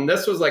home, and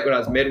this was like when I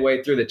was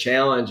midway through the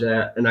challenge,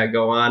 and I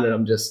go on, and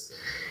I'm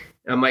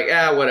like,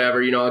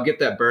 whatever, I'll get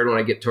that bird when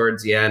I get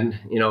towards the end.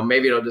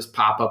 Maybe it'll just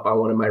pop up on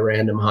one of my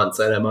random hunts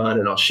that I'm on,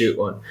 and I'll shoot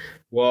one.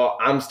 Well,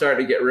 I'm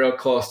starting to get real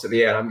close to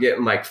the end. I'm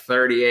getting like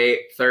 38,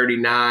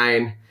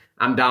 39.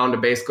 I'm down to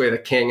basically the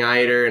king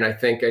eider, and I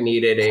think I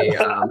needed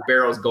a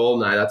Barrow's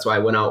Goldeneye. That's why I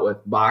went out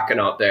with Bakken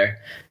out there.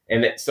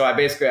 And so I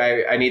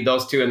need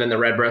those 2 and then the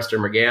red-breasted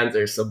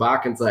merganser. So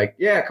Bakken's like,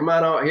 yeah, come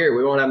on out here.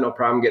 We won't have no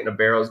problem getting a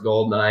Barrow's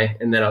Goldeneye.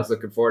 And then I was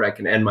looking forward, I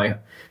can end my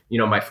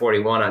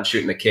 41 on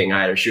shooting the king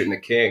eider, shooting the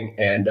king.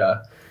 And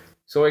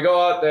so we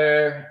go out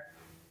there.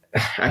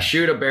 I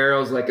shoot a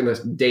Barrow's like in this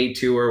day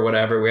 2 or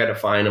whatever. We had to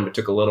find him. It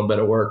took a little bit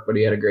of work, but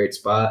he had a great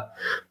spot.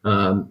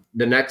 The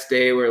next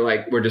day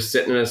we're just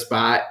sitting in a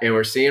spot and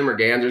we're seeing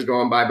mergansers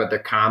going by, but they're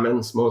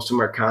commons. Most of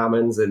them are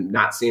commons, and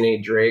not seeing any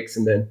Drakes.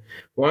 And then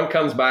one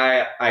comes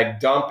by, I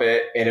dump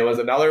it, and it was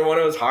another one.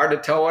 It was hard to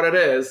tell what it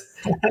is.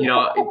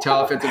 You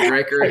tell if it's a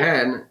Drake or a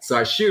hen. So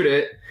I shoot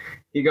it.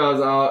 He goes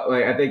out,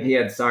 like I think he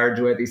had Sarge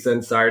with. He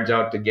sends Sarge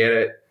out to get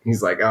it.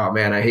 He's like, oh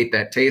man, I hate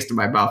that taste in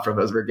my mouth from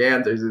those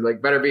mergansers. He's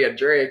like, better be a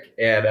Drake.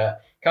 And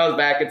comes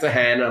back, it's a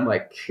hen. I'm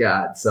like,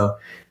 God. So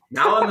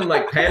now I'm in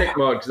like panic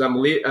mode because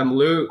I'm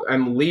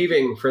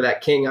leaving for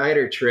that king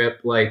eider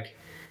trip, like,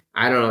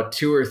 I don't know,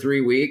 2 or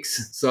 3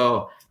 weeks.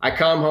 So I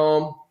come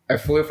home. I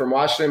flew from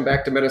Washington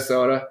back to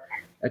Minnesota.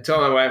 I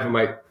told my wife, I'm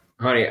like,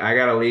 honey, I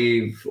gotta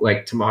leave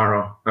like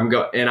tomorrow. I'm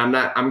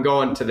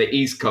going to the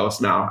East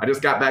Coast now. I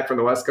just got back from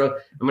the West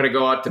Coast. I'm gonna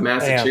go out to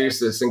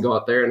Massachusetts and go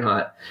out there and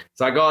hunt.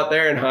 So I go out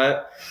there and hunt.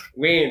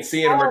 We ain't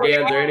seeing a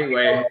merganser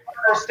anyway.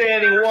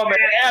 Understanding woman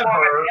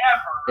ever.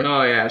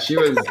 Oh yeah, she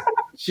was.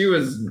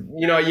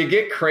 You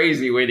get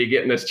crazy when you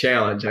get in this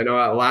challenge. I know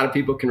a lot of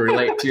people can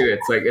relate to it.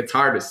 It's like, it's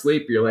hard to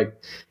sleep. You're like,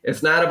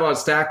 it's not about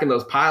stacking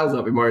those piles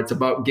up anymore. It's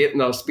about getting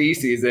those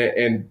species.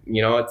 And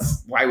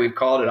it's why we've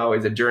called it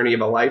always a journey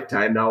of a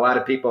lifetime. Now, a lot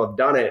of people have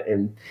done it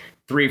in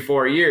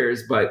 3-4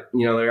 years, but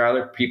there are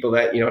other people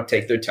that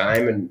take their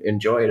time and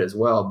enjoy it as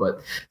well. But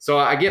so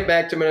I get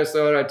back to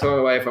Minnesota. I told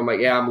my wife, I'm like,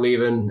 yeah, I'm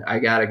leaving. I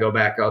gotta go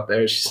back out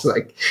there. She's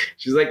like,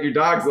 your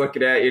dog's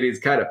looking at you and he's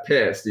kind of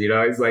pissed.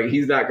 He's like,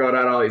 he's not going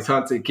on all these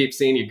hunts. He keeps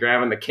seeing you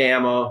grabbing the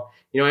camo,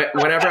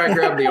 whenever I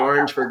grab the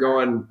orange for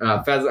going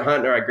pheasant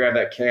hunting or I grab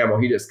that Campbell,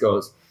 he just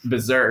goes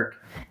berserk.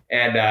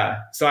 And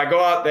so I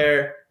go out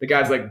there. The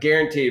guy's like,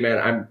 guaranteed,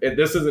 man.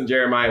 This isn't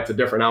Jeremiah. It's a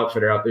different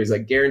outfitter out there. He's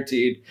like,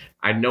 guaranteed.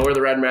 I know where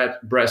the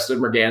red-breasted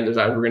mergansers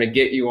are. We're going to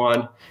get you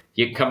on.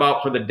 You can come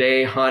out for the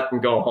day, hunt,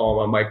 and go home.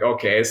 I'm like,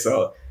 okay.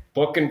 So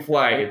booking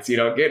flights,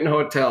 getting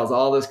hotels,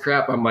 all this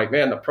crap. I'm like,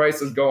 man, the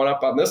price is going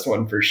up on this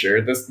one for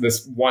sure.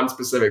 This one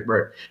specific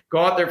bird. Go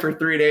out there for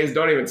 3 days,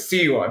 don't even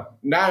see one.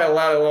 Let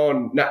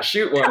alone not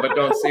shoot one, but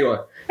don't see one.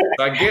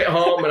 So I get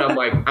home and I'm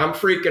like, I'm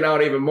freaking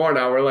out even more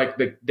now. We're like,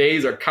 the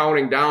days are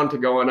counting down to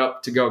going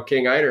up to go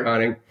king eider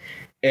hunting.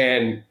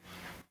 And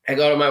I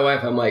go to my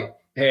wife, I'm like,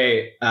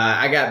 hey,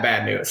 I got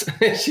bad news.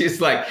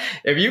 She's like,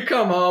 if you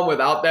come home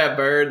without that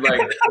bird, like,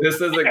 this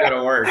isn't going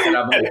to work. And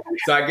I'm like,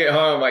 so I get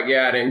home, I'm like,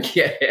 yeah, I didn't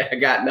get it. I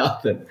got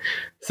nothing.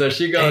 So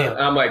she goes, damn.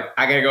 I'm like,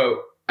 I got to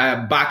go. I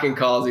have Bakken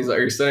calls. He's like,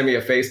 you're sending me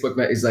a Facebook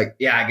message. He's like,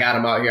 yeah, I got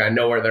them out here. I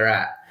know where they're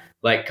at.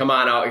 Like, come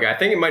on out here. I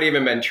think it might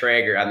even been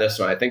Traeger on this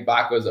one. I think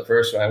Bach was the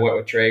first one. I went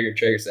with Traeger.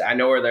 Traeger said, I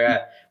know where they're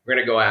at. We're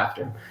going to go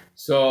after them.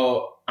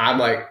 So I'm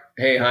like,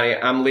 hey, honey,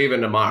 I'm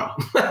leaving tomorrow.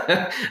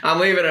 I'm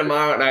leaving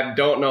tomorrow, and I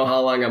don't know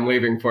how long I'm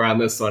leaving for on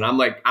this one. I'm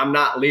like, I'm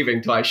not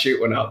leaving till I shoot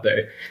one out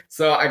there.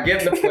 So I get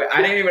in the place.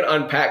 I didn't even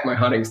unpack my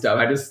hunting stuff.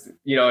 I just,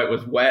 it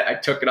was wet. I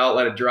took it out,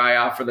 let it dry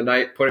off for the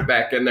night, put it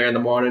back in there in the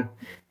morning,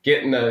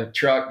 get in the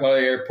truck, go to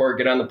the airport,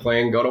 get on the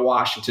plane, go to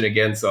Washington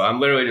again. So I'm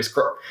literally just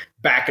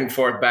back and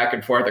forth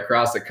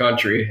across the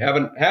country,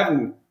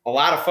 having a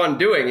lot of fun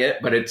doing it,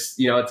 but it's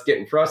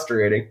getting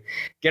frustrating.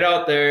 Get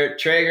out there.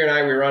 Traeger and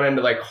I, we run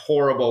into like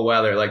horrible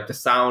weather. Like the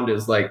sound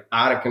is like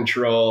out of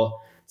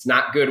control. It's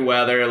not good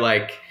weather.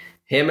 Like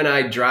him and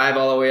I drive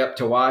all the way up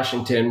to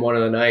Washington. One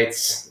of the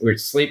nights we were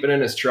sleeping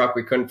in his truck.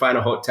 We couldn't find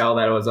a hotel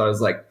I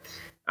was like,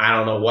 I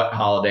don't know what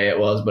holiday it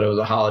was, but it was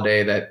a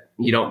holiday that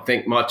you don't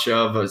think much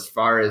of as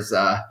far as,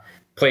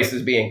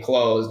 places being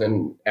closed,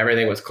 and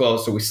everything was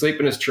closed. So we sleep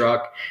in his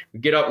truck. We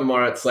get up in the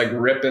morning. It's like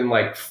ripping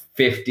like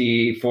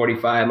 50,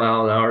 45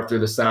 mile an hour through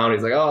the sound.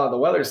 He's like, oh, the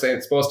weather's saying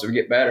it's supposed to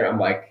get better. I'm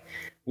like,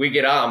 we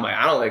get out. I'm like,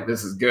 I don't think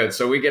this is good.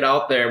 So we get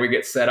out there, we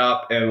get set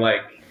up, and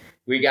like,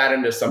 we got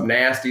into some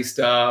nasty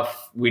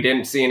stuff. We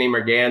didn't see any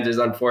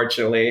mergansers,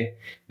 unfortunately.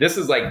 This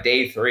is like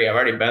day 3. I've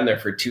already been there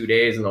for 2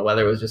 days and the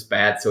weather was just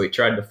bad. So we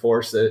tried to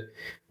force it.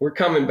 We're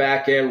coming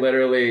back in,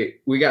 literally.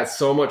 We got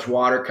so much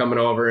water coming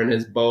over in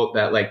his boat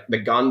that like the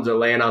guns are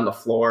laying on the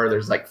floor.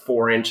 There's like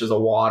 4 inches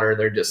of water.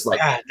 They're just like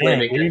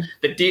swimming.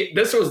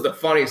 This was the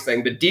funniest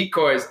thing. The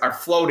decoys are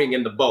floating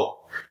in the boat.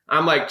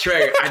 I'm like,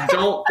 Trey, I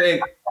don't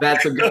think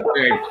that's a good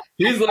thing.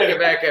 He's looking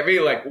back at me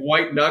like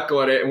white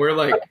knuckling it. And we're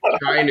like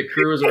trying to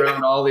cruise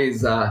around all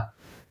these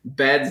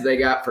beds they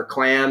got for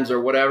clams or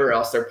whatever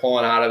else they're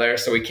pulling out of there.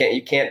 So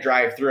you can't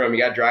drive through them.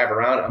 You got to drive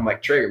around it. I'm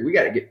like, Trey, we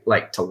got to get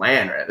like to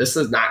land. Right? This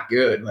is not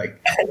good. Like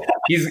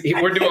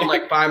we're doing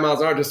like 5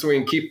 miles an hour just so we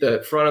can keep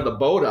the front of the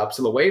boat up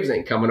so the waves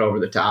ain't coming over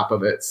the top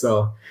of it.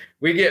 So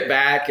we get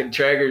back and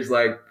Traeger's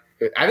like,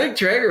 I think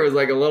Traeger was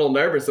like a little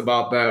nervous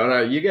about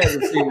that. You guys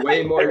have seen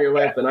way more in your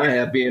life than I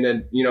have, being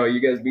in, you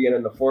guys being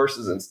in the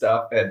forces and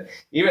stuff. And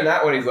even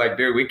that one, he's like,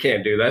 dude, we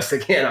can't do this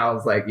again. I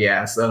was like,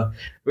 yeah. So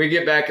we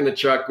get back in the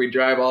truck. We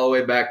drive all the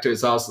way back to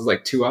his house. It was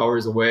like 2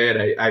 hours away.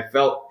 And I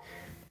felt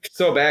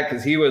so bad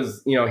because he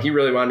was, he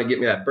really wanted to get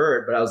me that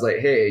bird. But I was like,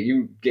 hey,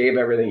 you gave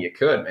everything you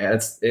could, man.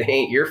 It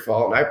ain't your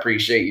fault. And I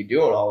appreciate you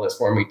doing all this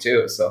for me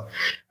too. So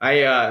I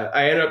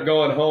ended up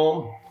going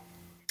home.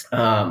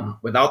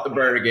 Without the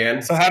bird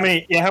again. So how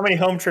many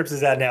home trips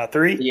is that now?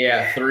 3?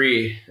 Yeah,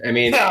 3. I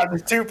mean,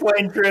 there's 2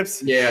 plane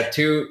trips. Yeah,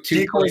 two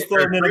decoys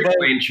floating in a boat.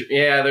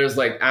 Yeah, there's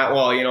like,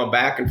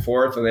 back and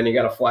forth, and then you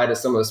got to fly to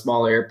some of the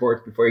smaller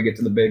airports before you get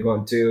to the big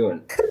one too.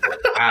 And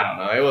I don't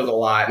know, it was a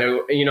lot.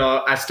 And,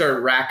 I started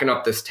racking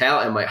up this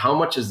talent. I'm like, how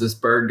much is this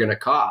bird going to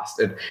cost?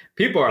 And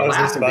people are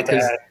laughing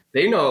because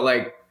they know,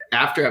 like,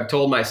 after I've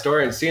told my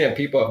story and seen it,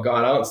 people have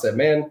gone out and said,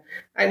 man,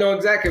 I know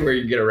exactly where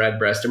you get a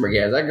red-breasted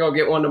merganser. I can go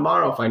get one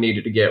tomorrow if I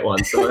needed to get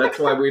one. So that's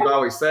why we've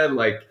always said,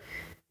 like,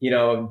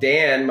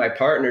 Dan, my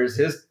partner's,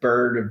 his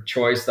bird of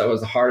choice that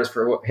was the hardest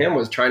for him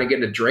was trying to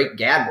get a Drake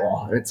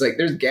gadwall. And it's like,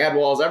 there's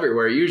gadwalls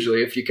everywhere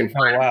usually if you can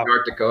find them in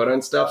North Dakota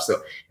and stuff.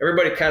 So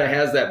everybody kind of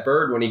has that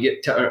bird when you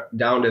get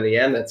down to the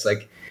end. That's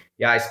like,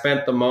 yeah, I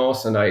spent the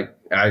most and I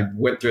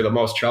went through the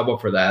most trouble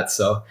for that.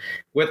 So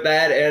with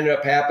that, it ended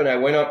up happening. I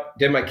went up,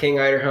 did my king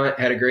eider hunt,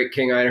 had a great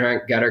king eider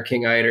hunt, got our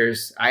king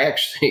eiders. I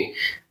actually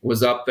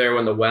was up there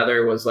when the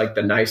weather was like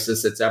the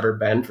nicest it's ever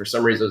been. For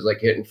some reason, it was like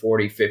hitting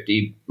 40,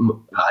 50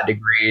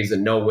 degrees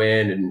and no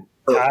wind. And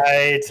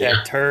tides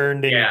had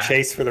turned and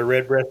chased for the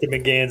red-breasted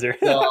merganser.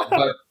 No,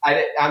 but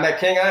on that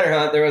king eider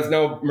hunt, there was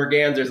no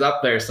mergansers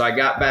up there. So I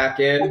got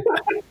back in.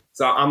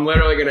 So I'm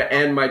literally going to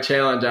end my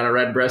challenge on a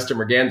red-breasted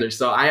merganser.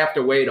 So I have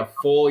to wait a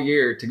full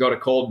year to go to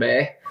Cold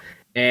Bay.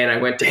 And I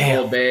went to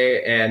Cold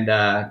Bay and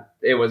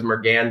it was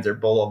Merganser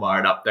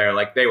Boulevard up there.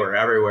 Like they were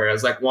everywhere. It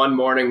was like one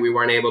morning we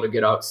weren't able to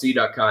get out sea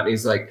duck hunt. And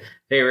he's like,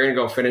 hey, we're going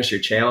to go finish your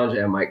challenge.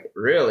 And I'm like,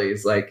 really?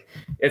 He's like,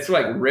 it's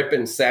like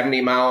ripping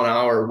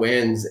 70-mile-an-hour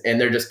winds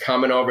and they're just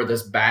coming over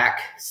this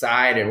back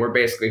side. And we're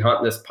basically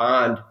hunting this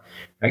pond,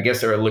 I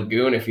guess, or a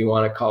lagoon, if you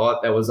want to call it,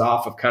 that was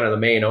off of kind of the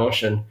main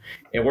ocean.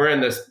 And we're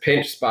in this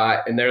pinch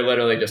spot and they're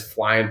literally just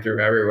flying through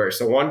everywhere.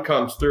 So one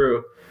comes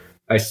through,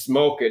 I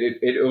smoke it.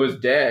 It was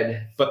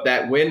dead, but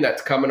that wind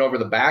that's coming over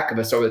the back of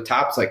us, over the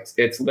top,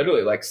 it's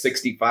literally like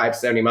 65,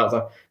 70 miles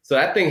off. So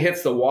that thing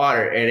hits the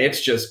water and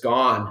it's just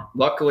gone.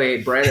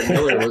 Luckily, Brandon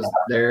Miller was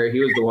there.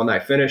 He was the one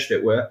that I finished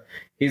it with.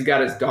 He's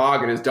got his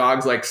dog and his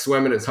dog's like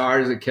swimming as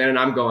hard as it can. And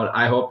I'm going,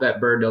 I hope that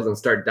bird doesn't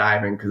start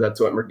diving, because that's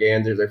what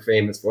Mergansers are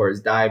famous for,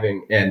 is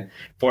diving. And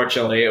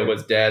fortunately it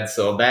was dead.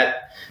 So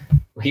that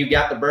he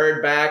got the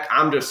bird back.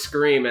 I'm just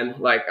screaming.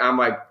 I'm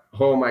like,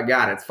 oh my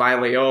God, it's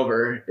finally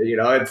over. You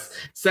know, it's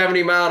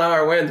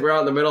 70-mile-an-hour winds. We're out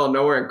in the middle of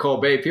nowhere in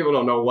Cold Bay. People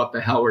don't know what the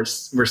hell we're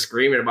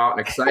screaming about and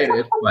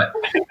excited. But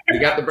we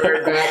got the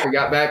bird back. We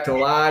got back to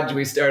lodge.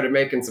 We started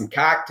making some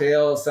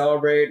cocktails,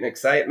 celebrating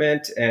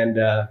excitement, and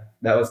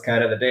that was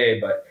kind of the day.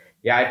 But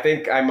yeah, I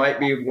think I might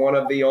be one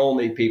of the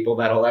only people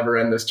that'll ever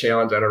end this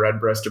challenge on a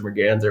red-breasted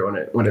Merganser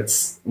when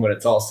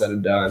it's all said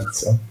and done.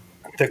 So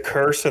the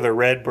curse of the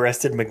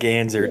red-breasted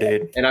Merganser,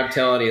 dude. And I'm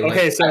telling you,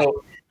 okay,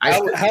 so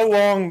how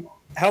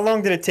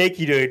long did it take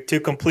you to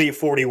complete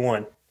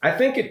 41? I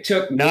think it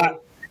took me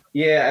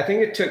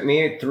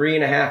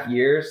 3.5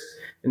 years.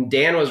 And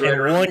Dan was right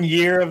around. 1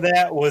 year of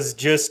that was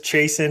just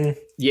chasing.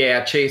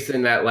 Yeah,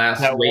 chasing that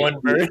one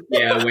bird.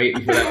 Yeah,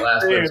 waiting for that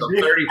last bird. So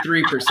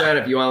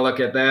 33%, if you want to look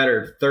at that,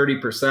 or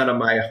 30% of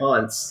my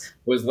hunts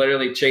was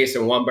literally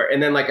chasing one bird.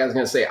 And then, like I was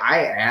going to say,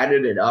 I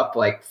added it up,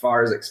 like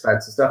far as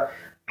expensive stuff.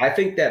 I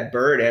think that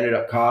bird ended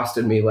up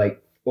costing me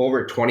like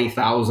over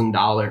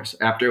 $20,000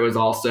 after it was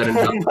all said and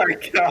done. Oh my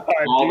God!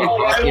 All the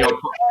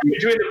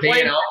between the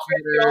paying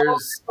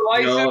outfitters,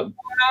 license,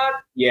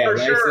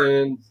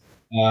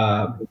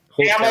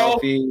 hotel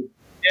fee,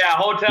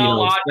 hotel,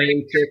 lodge,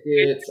 plane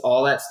tickets,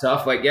 all that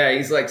stuff. Like, yeah,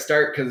 he's like,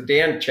 because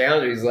Dan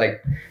challenged me, he's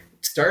like,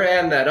 start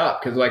adding that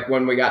up. Because like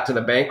when we got to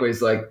the banquet,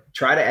 he's like,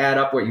 try to add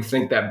up what you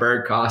think that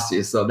bird cost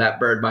you. So that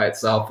bird by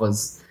itself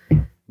was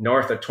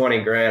north of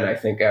 $20,000, I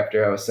think,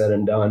 after I was said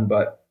and done.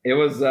 But it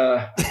was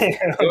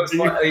it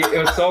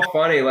was so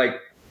funny. Like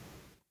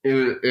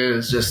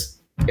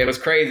it was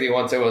crazy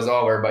once it was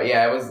over. But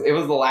yeah, it was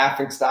the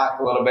laughing stock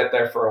a little bit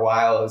there for a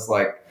while. It was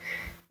like,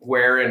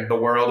 where in the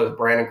world is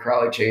Brandon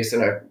Crowley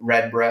chasing a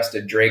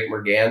red-breasted Drake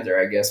Merganser,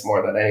 I guess,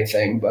 more than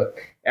anything. But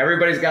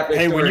everybody's got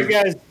their stories. When you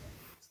guys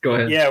go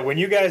ahead. Yeah, when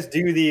you guys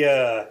do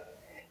the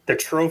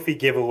trophy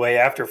giveaway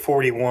after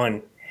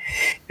 41,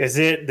 is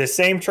it the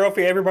same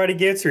trophy everybody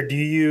gets, or do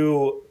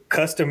you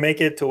custom make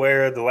it to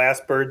where the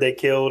last bird they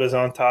killed is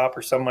on top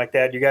or something like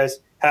that? You guys,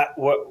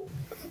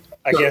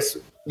 guess.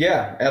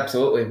 Yeah,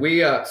 absolutely.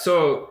 We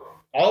so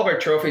all of our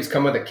trophies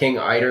come with a King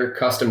Eider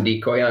custom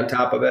decoy on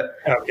top of it.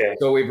 Okay.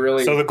 So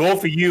the goal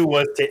for you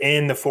was to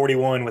end the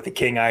 41 with the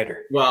King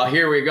Eider. Well,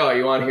 here we go.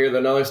 You want to hear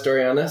another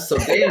story on this? So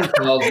Dan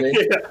tells me,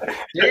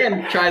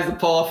 Dan tries to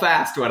pull a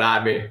fast one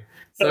on me.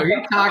 So he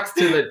talks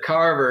to the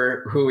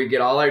carver who we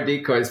get all our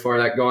decoys for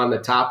that go on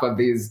top of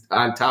these.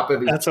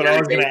 That's what I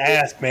was going to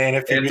ask, man.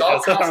 It's all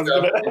custom.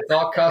 It's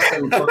all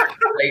custom.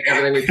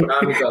 Everything we put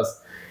on. He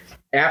goes,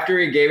 after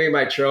he gave me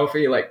my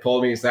trophy, he like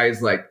pulled me aside.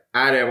 He's like,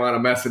 I didn't want to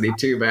mess with you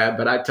too bad,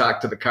 but I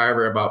talked to the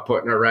carver about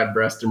putting a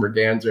red-breasted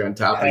Merganser on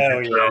top of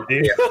your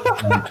trophy.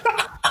 Yeah.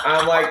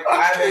 I'm like,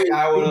 I think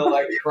I would have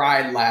like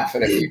cried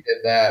laughing if you did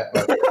that.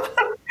 But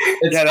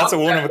that's a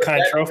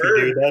one-of-a-kind trophy,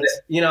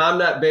 dude. I'm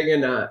not big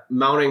into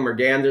mounting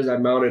Mergansers. I've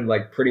mounted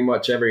like pretty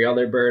much every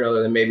other bird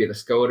other than maybe the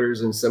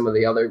Scoters and some of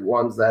the other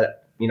ones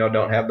that,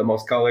 don't have the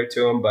most color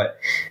to them. But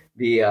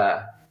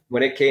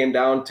when it came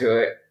down to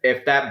it,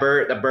 if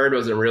the bird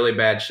was in really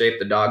bad shape,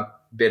 the dog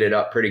bit it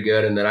up pretty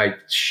good, and then I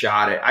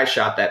shot it. I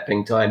shot that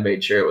thing till I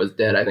made sure it was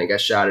dead. I think I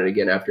shot it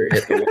again after it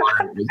hit the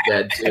water. It was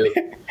dead too.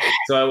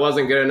 So it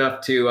wasn't good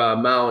enough to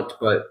mount,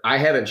 but I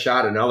haven't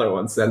shot another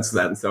one since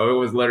then. So it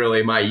was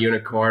literally my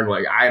unicorn.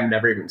 Like, I've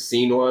never even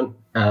seen one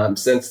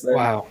since then.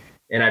 Wow.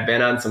 And I've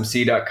been on some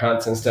sea duck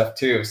hunts and stuff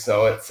too.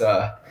 So it's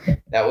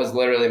that was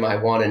literally my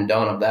one and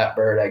done of that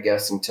bird, I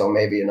guess, until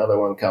maybe another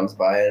one comes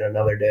by in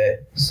another day.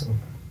 So.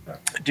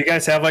 Do you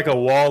guys have like a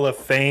wall of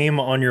fame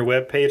on your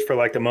webpage for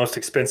like the most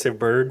expensive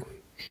bird?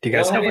 Do you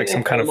guys have like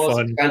some kind of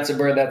fun? Expensive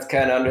bird, that's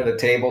kind of under the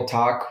table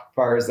talk as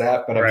far as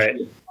that. But right.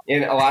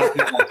 A lot of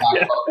people talk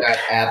about that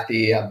at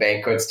the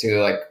banquets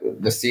too, like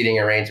the seating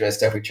arrangement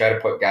stuff. We try to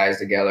put guys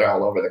together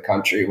all over the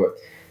country with,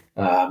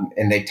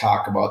 and they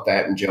talk about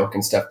that and joke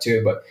and stuff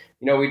too. But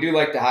we do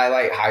like to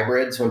highlight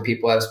hybrids. When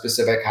people have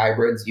specific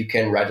hybrids, you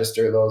can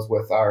register those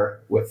with our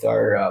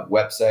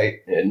website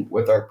and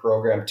with our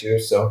program too.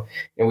 So,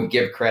 we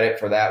give credit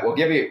for that.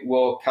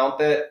 We'll count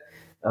that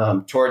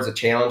towards the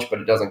challenge, but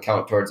it doesn't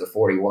count towards the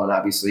 41.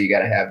 Obviously, you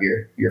got to have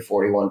your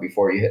 41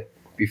 before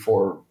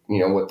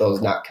with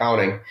those not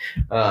counting.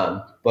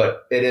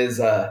 But it is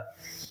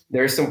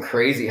there's some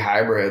crazy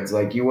hybrids.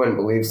 Like you wouldn't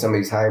believe some of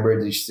these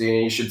hybrids you see.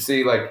 And you should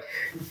see like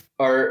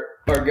our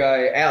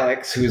guy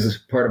Alex, who's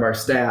part of our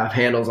staff,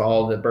 handles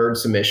all the bird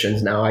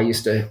submissions now. I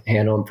used to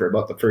handle them for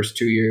about the first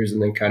 2 years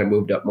and then kind of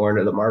moved up more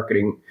into the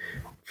marketing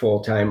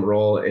full-time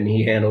role, and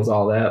he handles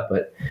all that.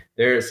 But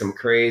there are some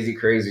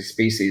crazy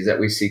species that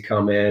we see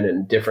come in,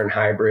 and different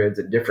hybrids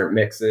and different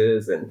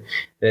mixes, and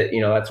that,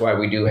 you know, that's why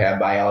we do have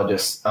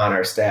biologists on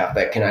our staff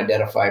that can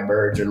identify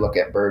birds or look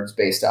at birds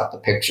based off the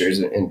pictures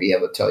and be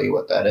able to tell you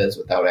what that is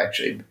without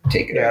actually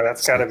taking it.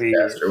 That's got to be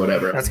or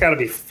whatever. That's got to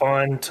be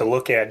fun to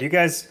look at. Do you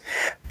guys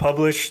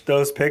publish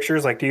those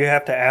pictures? Like, do you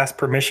have to ask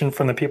permission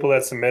from the people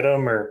that submit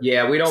them, or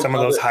we don't some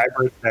of those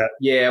hybrids that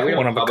we don't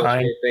one of a publish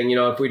kind? anything. You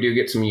know, if we do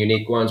get some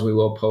unique ones, we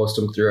will post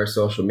them through our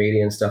social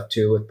media and stuff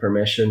too with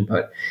permission.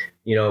 But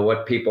you know,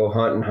 what people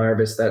hunt and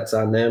harvest, that's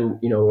on them.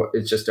 You know,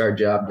 it's just our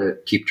job to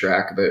keep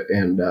track of it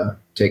and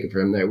take it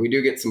from there. We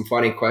do get some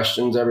funny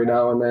questions every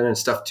now and then and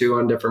stuff too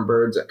on different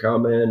birds that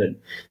come in, and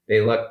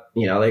they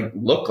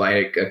look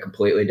like a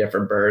completely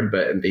different bird,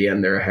 but in the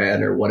end they're a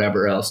hen or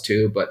whatever else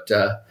too. But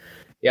the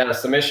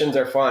submissions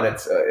are fun.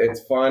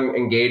 It's fun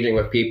engaging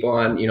with people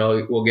on, you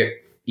know, we'll get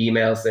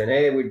emails saying,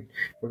 hey,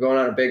 we're going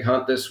on a big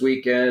hunt this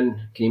weekend.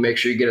 Can you make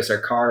sure you get us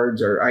our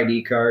cards, our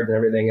ID cards and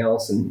everything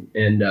else, and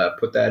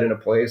put that into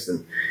place?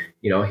 And,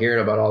 you know,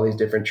 hearing about all these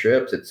different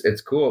trips,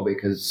 it's cool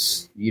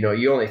because, you know,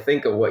 you only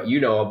think of what you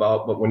know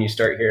about, but when you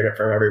start hearing it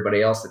from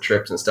everybody else, the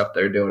trips and stuff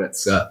they're doing,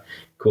 it's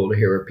cool to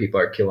hear where people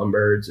are killing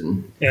birds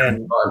and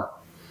fun.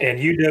 And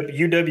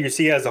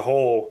UWC as a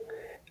whole,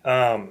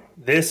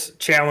 this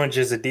challenge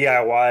is a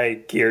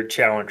DIY geared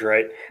challenge,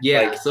 right?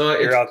 Yeah. Like, so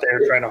you're out there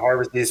trying to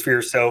harvest these for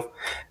yourself.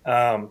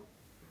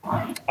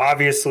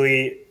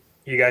 Obviously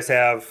you guys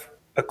have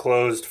a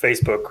closed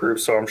Facebook group,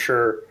 so I'm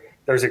sure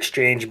there's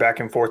exchange back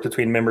and forth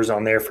between members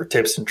on there for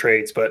tips and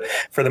trades. But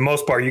for the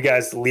most part, you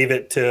guys leave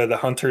it to the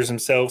hunters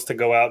themselves to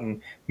go out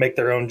and make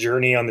their own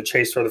journey on the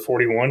chase for the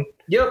 41.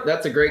 Yep,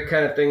 that's a great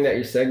kind of thing that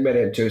you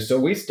segmented to. So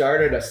we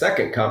started a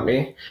second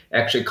company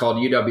actually called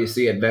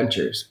UWC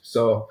Adventures.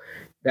 So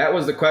that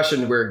was the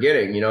question we were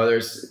getting. You know,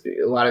 there's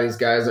a lot of these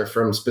guys are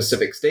from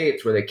specific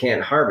states where they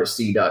can't harvest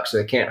sea ducks, so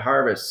they can't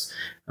harvest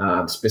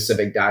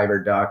specific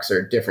diver ducks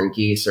or different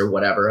geese or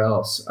whatever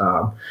else.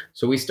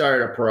 So we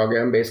started a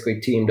program, basically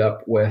teamed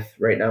up with,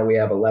 right now we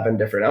have 11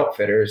 different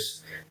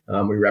outfitters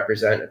we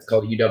represent. It's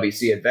called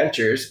UWC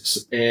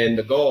Adventures. And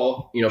the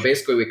goal, you know,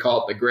 basically we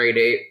call it the grade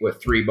 8 with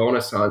 3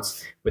 bonus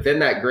hunts. Within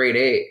that grade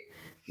 8,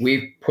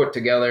 we put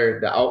together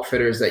the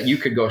outfitters that you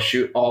could go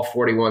shoot all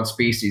 41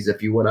 species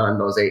if you went on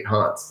those 8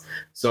 hunts.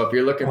 So if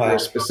you're looking for a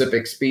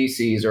specific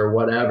species or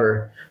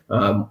whatever,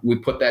 we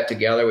put that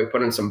together. We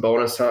put in some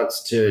bonus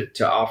hunts to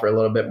offer a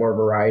little bit more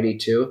variety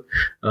too.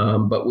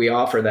 But we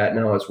offer that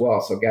now as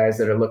well. So guys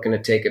that are looking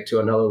to take it to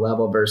another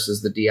level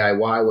versus the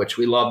DIY, which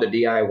we love the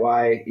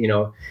DIY, you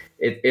know,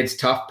 it's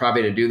tough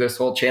probably to do this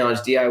whole challenge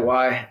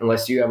DIY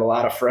unless you have a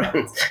lot of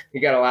friends.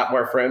 You got a lot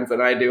more friends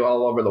than I do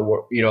all over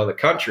the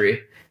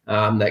country.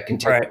 That can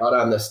take out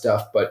on this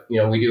stuff. But, you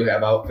know, we do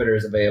have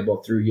outfitters available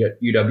through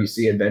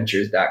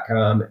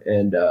uwcadventures.com.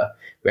 And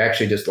we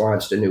actually just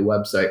launched a new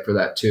website for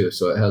that too.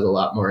 So it has a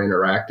lot more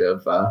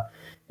interactive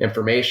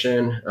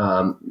information.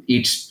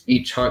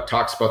 Each hunt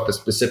talks about the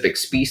specific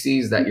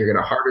species that you're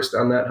going to harvest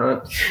on that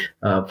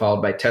hunt,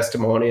 followed by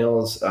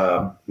testimonials,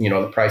 you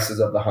know, the prices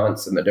of the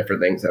hunts and the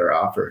different things that are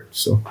offered.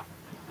 So,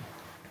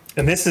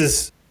 and this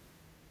is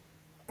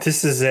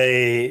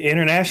a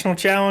international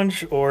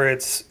challenge, or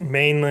it's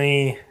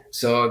mainly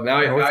so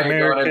now you're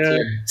going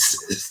into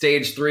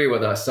stage 3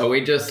 with us. So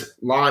we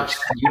just launched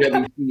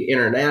UWC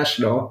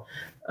International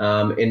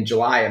in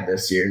July of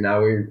this year.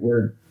 Now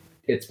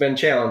it's been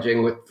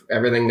challenging with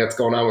everything that's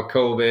going on with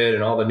COVID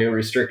and all the new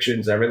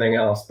restrictions, everything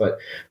else. But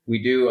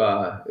we do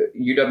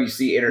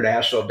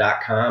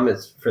UWCinternational.com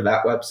is for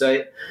that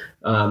website.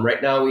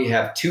 Right now we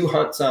have 2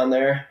 hunts on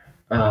there.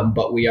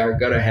 But we are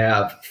going to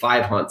have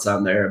 5 hunts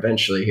on there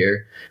eventually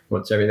here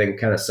once everything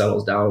kind of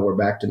settles down and we're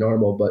back to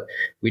normal. But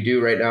we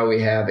do right now,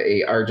 we have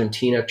a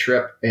Argentina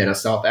trip and a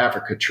South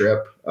Africa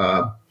trip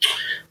that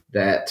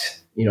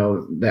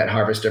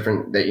harvest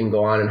different, that you can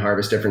go on and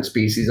harvest different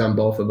species on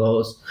both of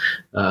those.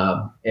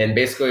 And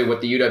basically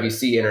with the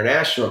UWC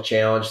International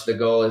Challenge, the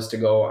goal is to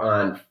go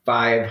on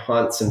 5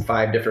 hunts in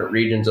 5 different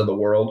regions of the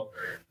world.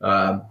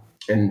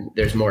 And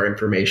there's more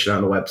information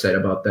on the website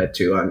about that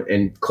too,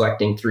 and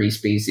collecting 3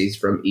 species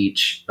from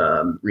each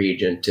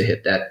region to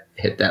hit that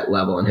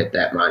level and hit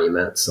that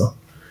monument. So,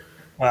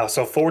 wow!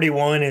 So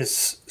 41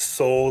 is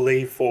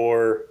solely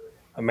for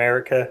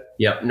America.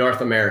 Yep, North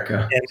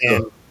America.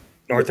 And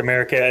North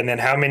America, and then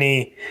how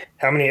many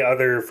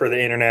other for the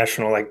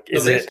international? Like,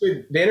 is it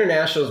the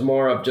international is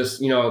more of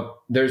just, you know,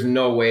 there's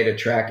no way to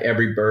track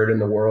every bird in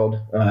the world.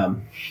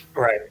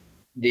 Right.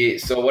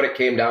 So what it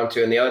came down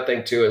to, and the other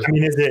thing too is, I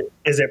mean,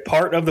 is it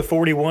part of the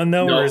 41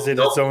 though, or is it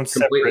its own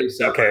completely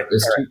separate? Okay,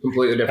 it's 2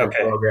 completely different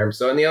programs.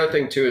 So, and the other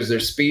thing too is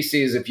there's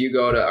species. If you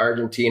go to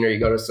Argentina, or you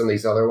go to some of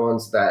these other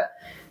ones that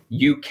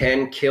you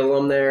can kill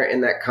them there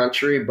in that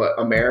country, but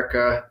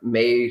America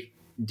may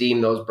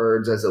deem those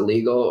birds as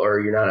illegal, or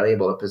you're not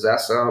able to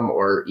possess them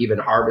or even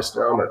harvest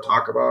them or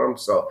talk about them.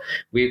 So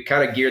we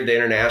kind of geared the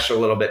international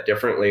a little bit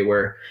differently,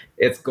 where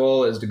its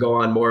goal is to go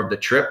on more of the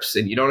trips,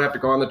 and you don't have to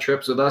go on the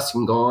trips with us.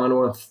 You can go on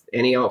with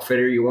any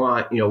outfitter you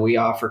want. We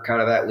offer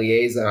kind of that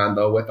liaison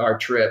though with our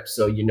trips.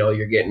 So,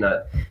 you're getting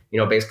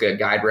basically a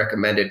guide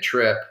recommended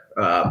trip,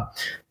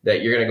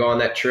 that you're going to go on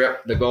that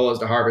trip. The goal is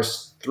to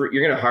harvest you're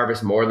going to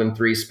harvest more than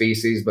 3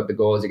 species, but the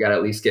goal is you got to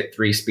at least get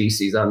 3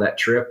 species on that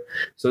trip.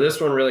 So this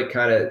one really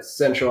kind of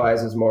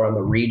centralizes more on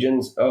the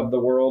regions of the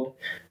world,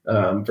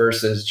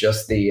 versus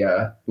just the,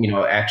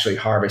 actually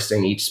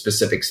harvesting each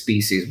specific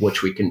species,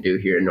 which we can do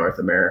here in North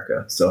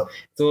America. So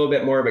it's a little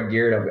bit more of a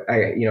geared of,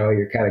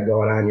 you're kind of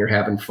going on, you're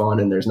having fun,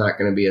 and there's not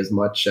going to be as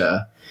much,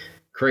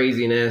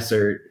 craziness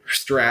or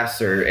stress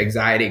or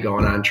anxiety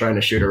going on trying to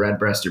shoot a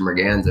red-breasted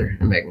merganser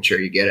and making sure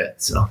you get it.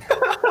 So,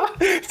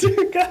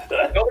 dude,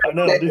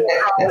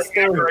 that's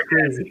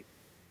crazy.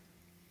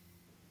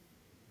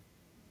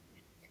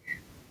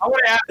 I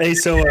want to ask. Hey,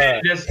 so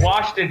this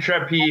Washington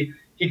trip, he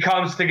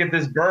comes to get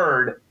this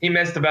bird. He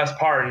missed the best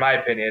part, in my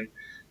opinion.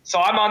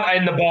 So I'm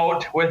in the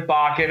boat with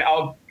Bakken,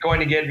 out going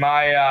to get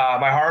my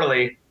my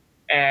Harley.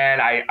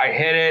 And I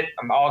hit it.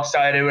 I'm all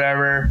excited,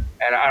 whatever.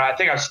 And I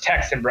think I was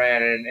texting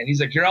Brandon, and he's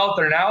like, "You're out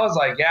there now?" I was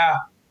like, "Yeah,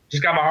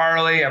 just got my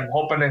Harley. I'm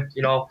hoping to,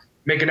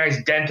 make a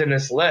nice dent in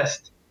this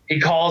list." He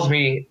calls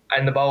me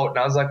in the boat, and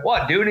I was like,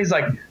 "What, dude?" And he's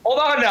like, "Hold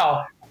on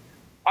now.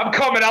 I'm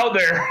coming out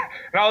there."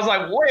 And I was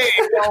like, "Wait,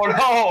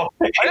 no.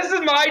 This is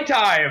my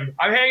time.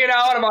 I'm hanging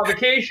out. I'm on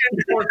vacation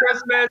before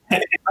Christmas.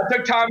 I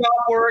took time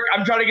off work.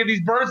 I'm trying to get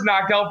these birds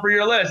knocked out for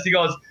your list." He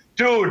goes,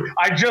 "Dude,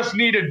 I just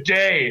need a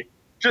day.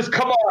 Just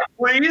come on,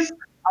 please.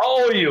 I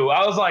owe you."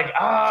 I was like,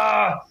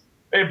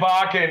 hey,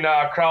 Bakken,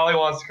 Crowley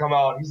wants to come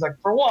out. He's like,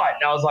 "For what?"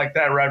 And I was like,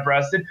 "That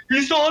red-breasted."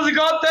 "He still hasn't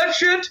got that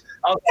shit?"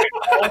 I was like,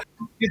 "Oh."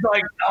 He's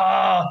like,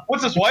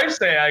 "What's his wife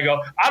say?" I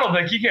go, "I don't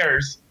think he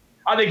cares.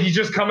 I think he's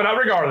just coming out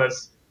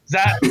regardless."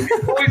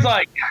 He's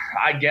like,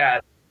 "I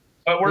guess."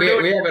 But we have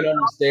an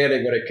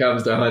understanding when it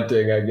comes to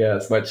hunting, I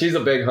guess. But she's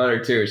a big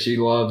hunter too. She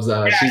loves.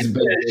 She's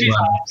big. She's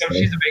awesome.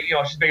 She's a big.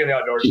 She's big in the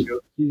outdoors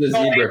too. She's a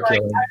zebra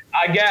killer.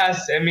 I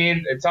guess. I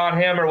mean, it's on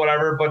him or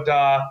whatever. But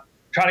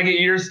trying to get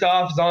your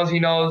stuff, as long as he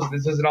knows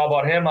this isn't all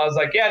about him. I was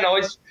like, yeah,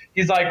 no.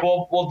 He's like,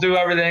 we'll do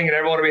everything and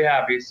everyone will be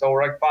happy. So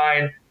we're like,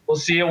 fine. We'll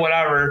see you.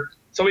 Whatever.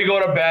 So we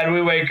go to bed.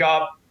 We wake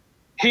up.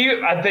 He,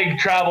 I think,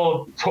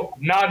 traveled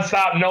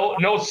nonstop,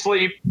 no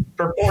sleep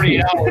for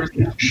 48 hours.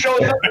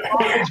 Shows up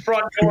at his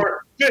front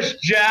door, fish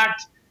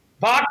jacked.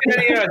 Bakken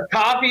didn't even have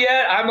coffee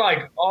yet. I'm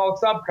like, "Oh,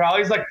 what's up, Crowley?"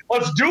 He's like,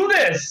 "Let's do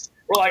this."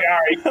 We're like, "All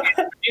right,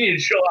 you need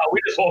to chill out. We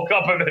just woke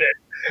up a minute.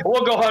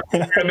 We'll go hunt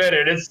for a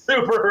minute. It's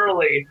super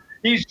early."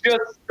 He's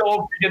just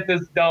stoked to get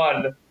this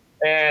done.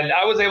 And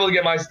I was able to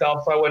get my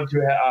stuff, so I wasn't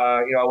too,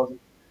 I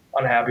wasn't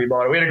unhappy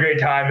about it. We had a great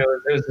time. It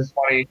was just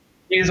funny.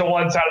 He's on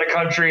one side of the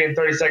country, and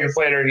 30 seconds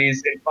later,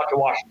 he's in fucking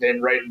Washington,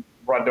 right in the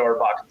front door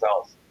of Bakken's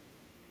house.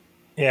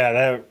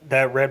 Yeah,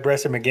 that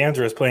red-breasted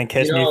merganser was playing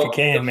Catch Me If You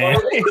Can, man.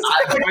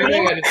 The funny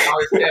thing I just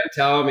always kept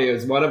telling me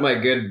was one of my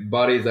good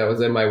buddies that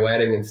was in my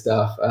wedding and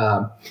stuff.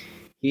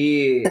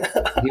 He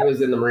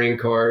was in the Marine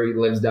Corps. He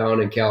lives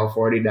down in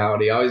California now,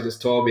 and he always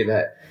just told me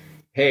that,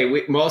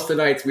 hey, most of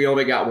the nights we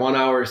only got 1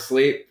 hour of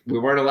sleep. We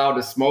weren't allowed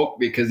to smoke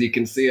because you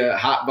can see a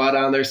hot butt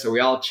on there, so we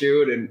all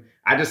chewed. And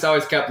I just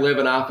always kept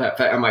living off that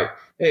fact. I'm like,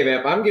 hey, man,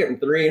 if I'm getting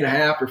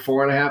 3.5 or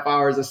 4.5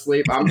 hours of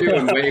sleep, I'm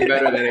doing way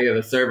better than any of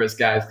the service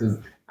guys. Because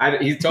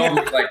he told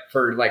me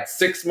for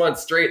 6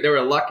 months straight, they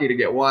were lucky to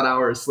get 1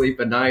 hour of sleep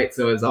a night.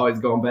 So it's always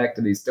going back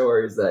to these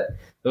stories that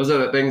those are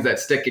the things that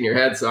stick in your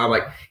head. So I'm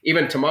like,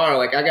 even tomorrow,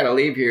 I got to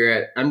leave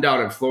here I'm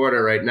down in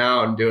Florida right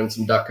now and doing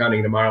some duck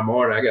hunting tomorrow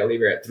morning. I got to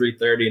leave here at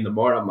 3:30 in the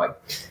morning. I'm like,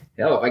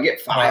 hell, if I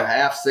get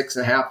 5.5,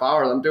 6.5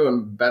 hours, I'm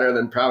doing better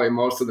than probably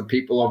most of the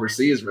people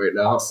overseas right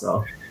now.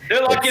 So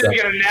they're lucky to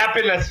get a nap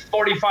in that's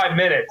 45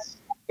 minutes.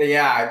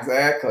 Yeah,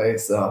 exactly.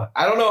 So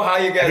I don't know how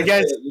you guys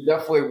you're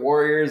definitely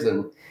warriors,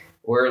 and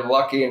we're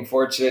lucky and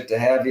fortunate to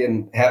have you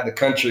and have the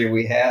country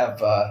we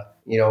have,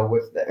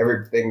 with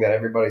everything that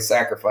everybody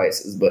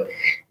sacrifices. But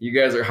you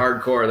guys are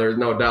hardcore. There's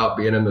no doubt,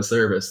 being in the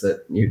service,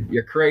 that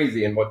you're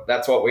crazy, and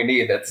that's what we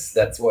need.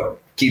 That's what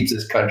keeps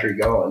this country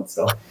going.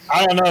 So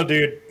I don't know,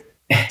 dude.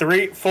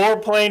 4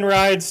 plane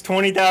rides,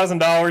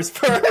 $20,000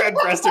 for a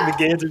red-breasted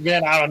merganser,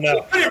 man. I don't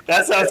know.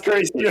 That sounds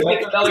crazy.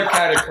 That's another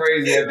kind of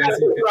crazy, I guess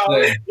you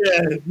could say.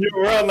 Yeah,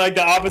 we're on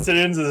the opposite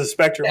ends of the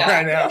spectrum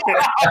right now. Oh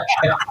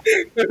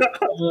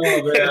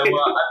man,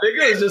 well, I think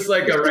it was just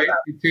a race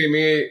between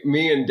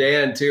me and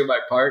Dan too.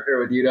 My partner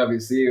with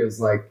UWC was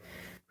like,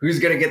 who's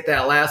gonna get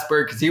that last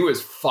bird? Because he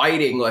was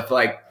fighting with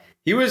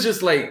he was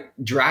just like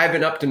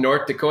driving up to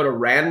North Dakota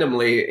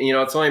randomly.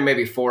 It's only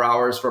maybe 4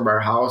 hours from our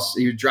house.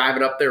 He was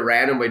driving up there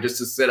randomly just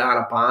to sit on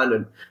a pond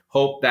and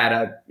hope that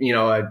a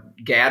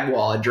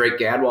Drake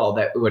gadwall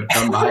that would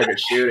come by to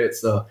shoot it.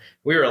 So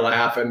we were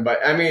laughing, but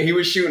I mean, he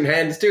was shooting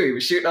hens too. He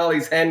was shooting all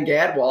these hen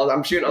gadwalls.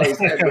 I'm shooting all these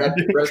hen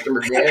breast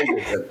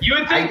mergans. You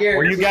would think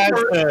you guys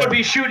would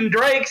be shooting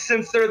drakes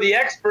since they're the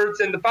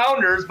experts and the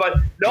founders, but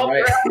nope,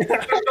 right.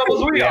 They're as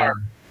double as we are.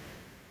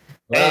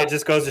 Hey, it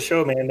just goes to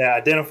show, man, that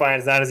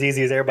identifying is not as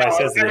easy as everybody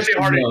says it is.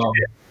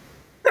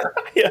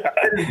 Yeah.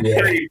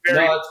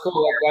 No, it's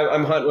cool. Like,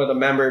 I'm hunting with a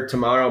member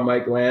tomorrow,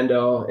 Mike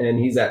Lando, and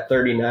he's at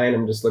 39.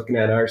 I'm just looking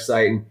at our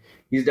site, and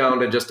he's down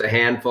to just a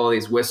handful of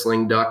these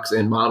whistling ducks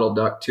and mottled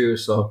duck too.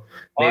 So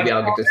maybe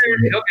I'll get to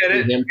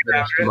see him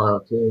tomorrow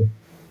too.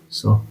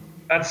 So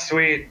that's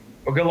sweet.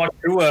 Well, good luck.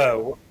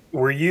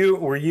 Were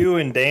you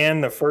and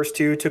Dan the first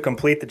two to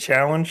complete the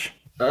challenge?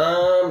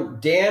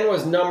 Dan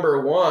was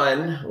number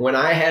one. When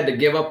I had to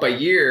give up a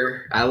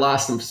year, I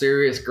lost some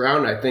serious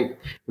ground. I think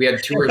we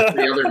had 2 or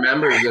 3 other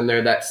members in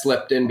there that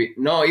slipped in.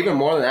 No, even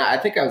more than that. I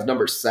think I was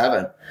number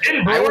 7.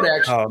 I would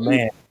actually. Oh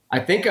man. I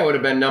think I would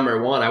have been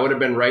number 1. I would have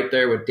been right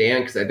there with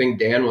Dan because I think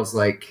Dan was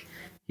like,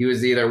 he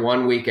was either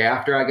 1 week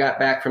after I got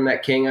back from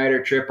that King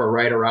Eider trip or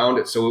right around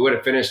it. So we would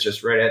have finished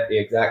just right at the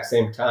exact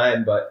same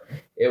time. But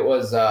it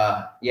was,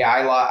 I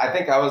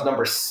think I was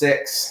number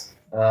 6.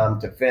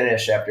 To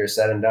finish after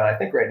said and done. I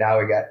think right now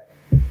we got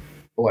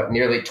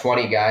nearly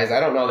 20 guys. I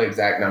don't know the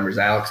exact numbers.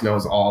 Alex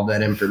knows all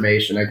that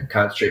information. I can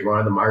concentrate more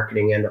on the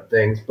marketing end of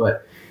things.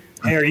 But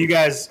hey, are you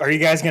guys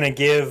going to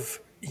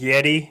give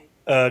Yeti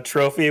a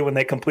trophy when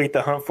they complete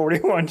the Hunt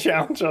 41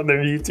 challenge on their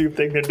YouTube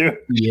thing to do?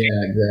 Yeah,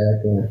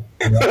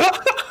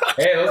 exactly.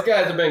 Hey, those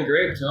guys have been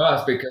great to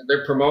us because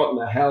they're promoting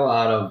the hell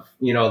out of,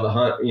 the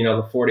hunt,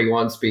 the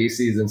 41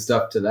 species and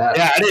stuff to that.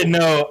 Yeah, I didn't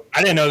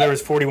know there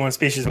was 41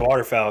 species of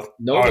waterfowl.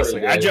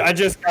 Honestly, I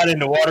just got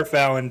into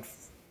waterfowl and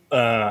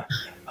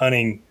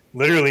hunting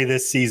literally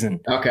this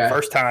season. Okay.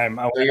 First time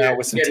I went out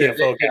with some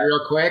TFO guys.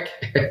 Real quick.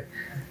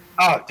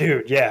 Oh,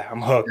 dude, yeah,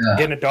 I'm hooked. Yeah.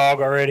 Getting a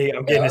dog already.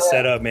 I'm getting it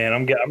set up, man.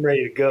 I'm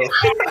ready to go.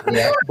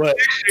 Yeah. But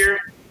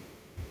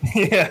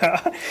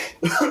yeah.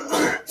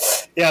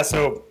 Yeah,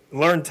 so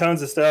learned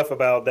tons of stuff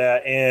about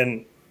that,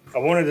 and I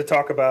wanted to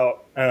talk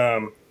about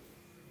how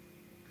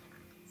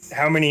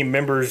many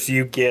members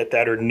you get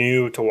that are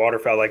new to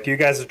waterfowl. Like, do you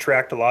guys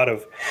attract a lot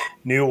of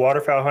new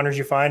waterfowl hunters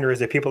you find, or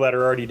is it people that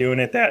are already doing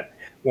it that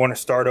want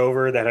to start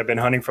over, that have been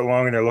hunting for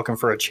long and they're looking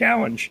for a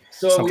challenge?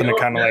 So something to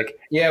kind of like...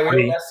 Yeah, we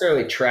don't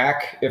necessarily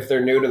track if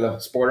they're new to the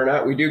sport or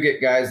not. We do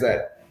get guys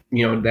that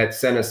that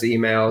send us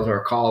emails or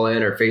call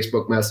in or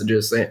Facebook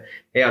messages saying,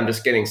 hey, I'm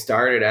just getting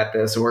started at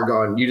this. And we're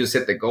going, you just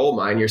hit the gold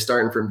mine. You're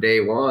starting from day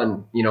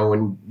one,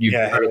 when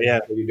you're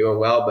doing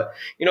well. But,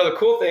 the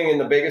cool thing and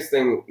the biggest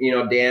thing,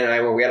 Dan and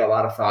I, when we had a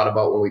lot of thought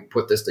about when we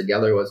put this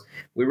together was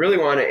we really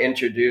want to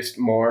introduce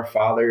more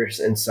fathers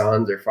and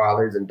sons or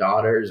fathers and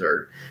daughters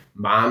or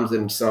moms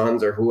and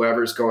sons or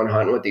whoever's going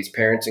hunting with these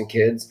parents and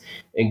kids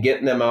and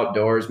getting them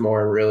outdoors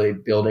more and really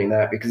building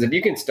that. Because if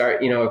you can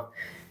start,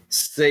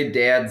 say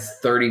dad's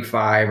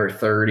 35 or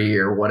 30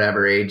 or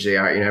whatever age they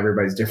are,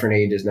 everybody's different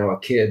ages now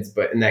with kids,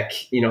 but that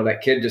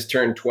kid just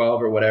turned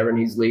 12 or whatever, and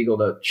he's legal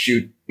to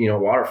shoot,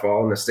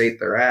 waterfowl in the state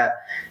they're at.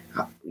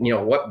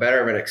 What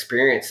better of an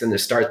experience than to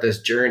start this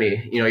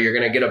journey? You're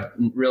going to get a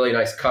really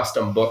nice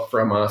custom book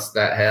from us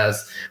that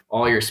has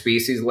all your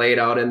species laid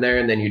out in there.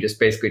 And then you just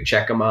basically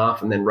check them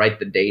off and then write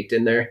the date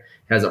in there.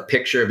 Has a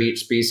picture of each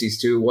species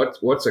too.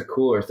 What's a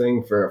cooler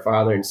thing for a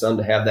father and son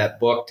to have that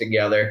book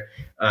together,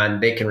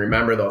 and they can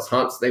remember those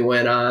hunts they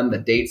went on, the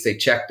dates they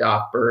checked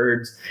off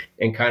birds,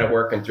 and kind of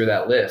working through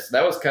that list.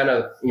 That was kind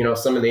of,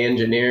 some of the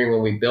engineering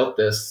when we built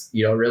this,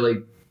 really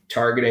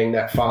targeting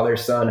that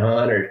father-son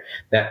hunt or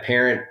that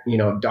parent,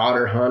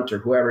 daughter hunt or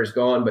whoever's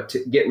going, but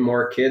getting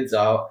more kids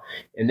out.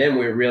 And then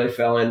we really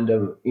fell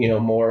into,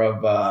 more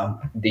of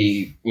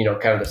the,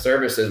 kind of the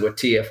services with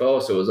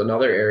TFO. So it was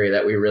another area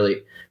that we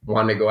really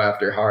wanted to go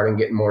after hard and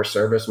getting more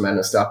servicemen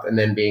and stuff, and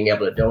then being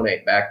able to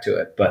donate back to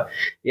it. But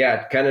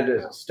yeah, kind of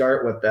to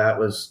start with that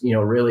was,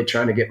 really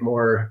trying to get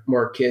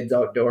more kids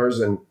outdoors,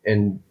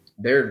 and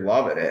they're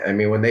loving it. I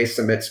mean, when they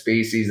submit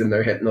species and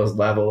they're hitting those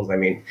levels, I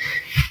mean,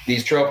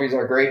 these trophies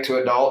are great to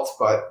adults,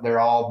 but they're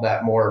all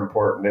that more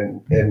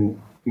important,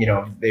 and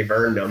they've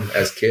earned them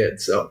as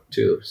kids. So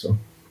too. So.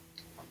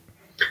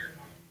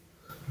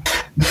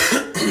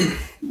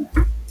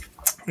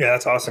 Yeah,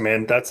 that's awesome,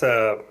 man.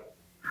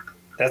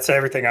 That's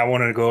everything I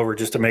wanted to go over,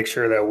 just to make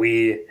sure that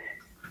we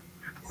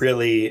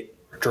really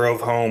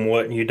drove home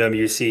what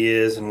UWC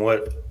is and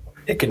what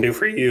it can do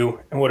for you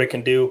and what it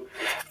can do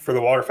for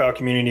the waterfowl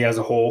community as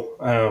a whole.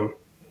 You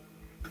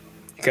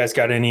guys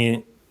got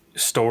any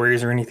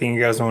stories or anything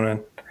you guys want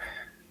to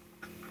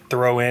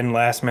throw in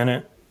last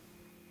minute?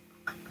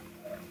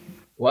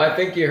 Well, I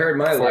think you heard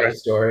my life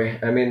story.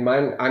 I mean,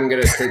 mine, I'm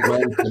going to take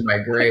mine to my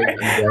grave.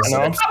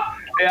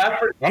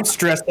 I'm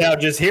stressed out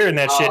just hearing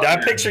that shit. I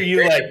picture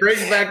you like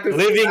brings back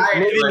living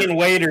in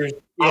waders.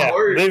 Yeah,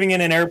 living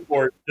in an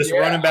airport, just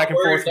running back and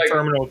forth from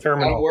terminal to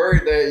terminal. I'm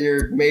worried that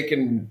you're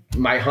making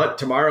my hunt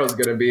tomorrow is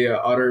going to be an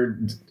utter,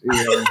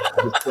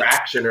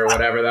 distraction or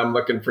whatever. That I'm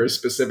looking for a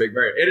specific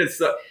bird. It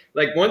is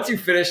like once you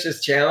finish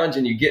this challenge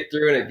and you get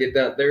through and get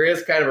done, there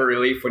is kind of a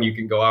relief when you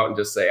can go out and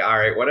just say, all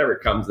right, whatever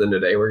comes in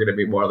today, we're going to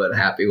be more than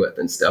happy with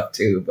and stuff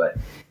too. But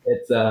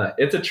it's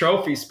a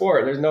trophy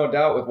sport. There's no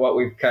doubt with what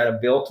we've kind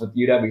of built with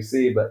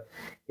UWC, but.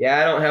 Yeah,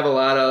 I don't have a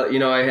lot of,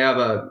 I have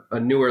a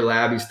newer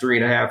lab. He's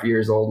 3.5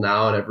 years old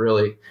now. And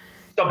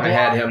I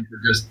had him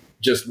for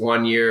just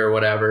 1 year or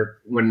whatever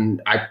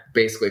when I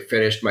basically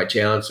finished my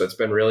challenge. So it's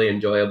been really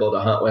enjoyable to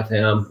hunt with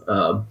him.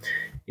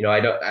 I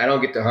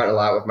don't get to hunt a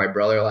lot with my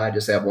brother. I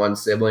just have one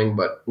sibling,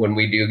 but when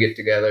we do get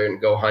together and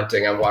go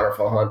hunting on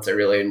waterfowl hunts, I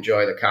really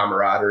enjoy the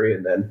camaraderie.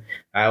 And then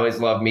I always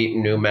love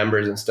meeting new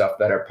members and stuff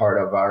that are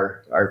part of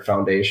our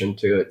foundation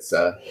too.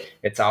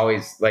 It's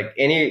always like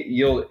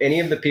any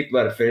of the people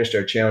that have finished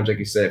our challenge, like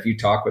you said, if you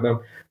talk with them,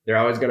 they're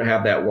always going to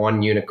have that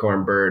one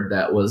unicorn bird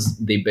that was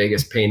the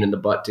biggest pain in the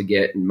butt to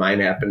get. And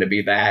mine happened to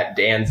be that.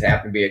 Dan's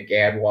happened to be a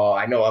gadwall.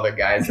 I know other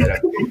guys that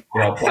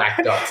have,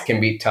 black ducks can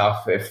be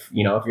tough. If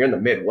you're in the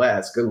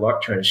Midwest, good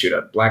luck trying to shoot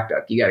a black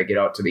duck. You got to get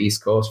out to the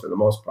East Coast for the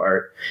most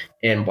part.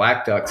 And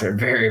black ducks are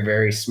very,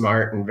 very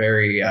smart and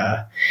very,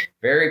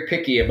 very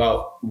picky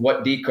about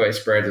what decoy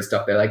spreads and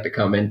stuff they like to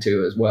come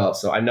into as well.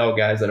 So I know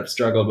guys that have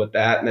struggled with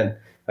that. And then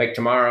like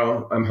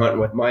tomorrow I'm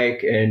hunting with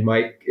Mike, and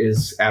Mike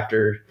is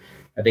after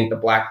I think the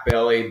black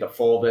belly, the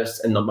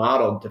fulvous, and the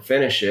mottled to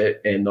finish it.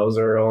 And those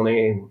are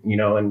only,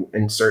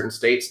 in certain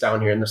states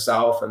down here in the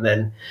South, and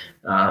then,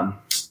 down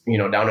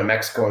in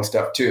Mexico and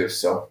stuff too.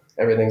 So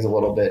everything's a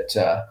little bit,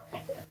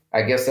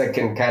 I guess I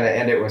can kind of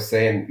end it with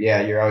saying, yeah,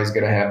 you're always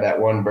going to have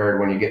that one bird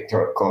when you get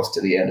close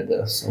to the end of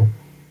this. So.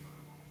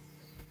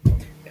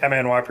 Yeah,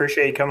 man. Well, I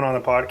appreciate you coming on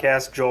the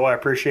podcast, Joel. I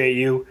appreciate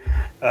you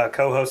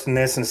co-hosting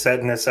this and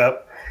setting this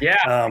up.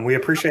 Yeah. We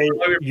appreciate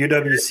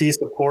UWC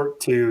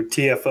support to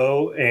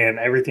TFO and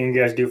everything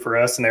you guys do for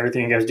us and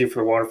everything you guys do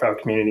for the waterfowl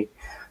community.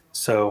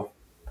 So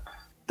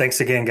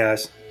thanks again,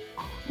 guys.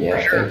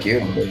 Yeah, sure. Thank you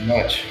very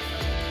much.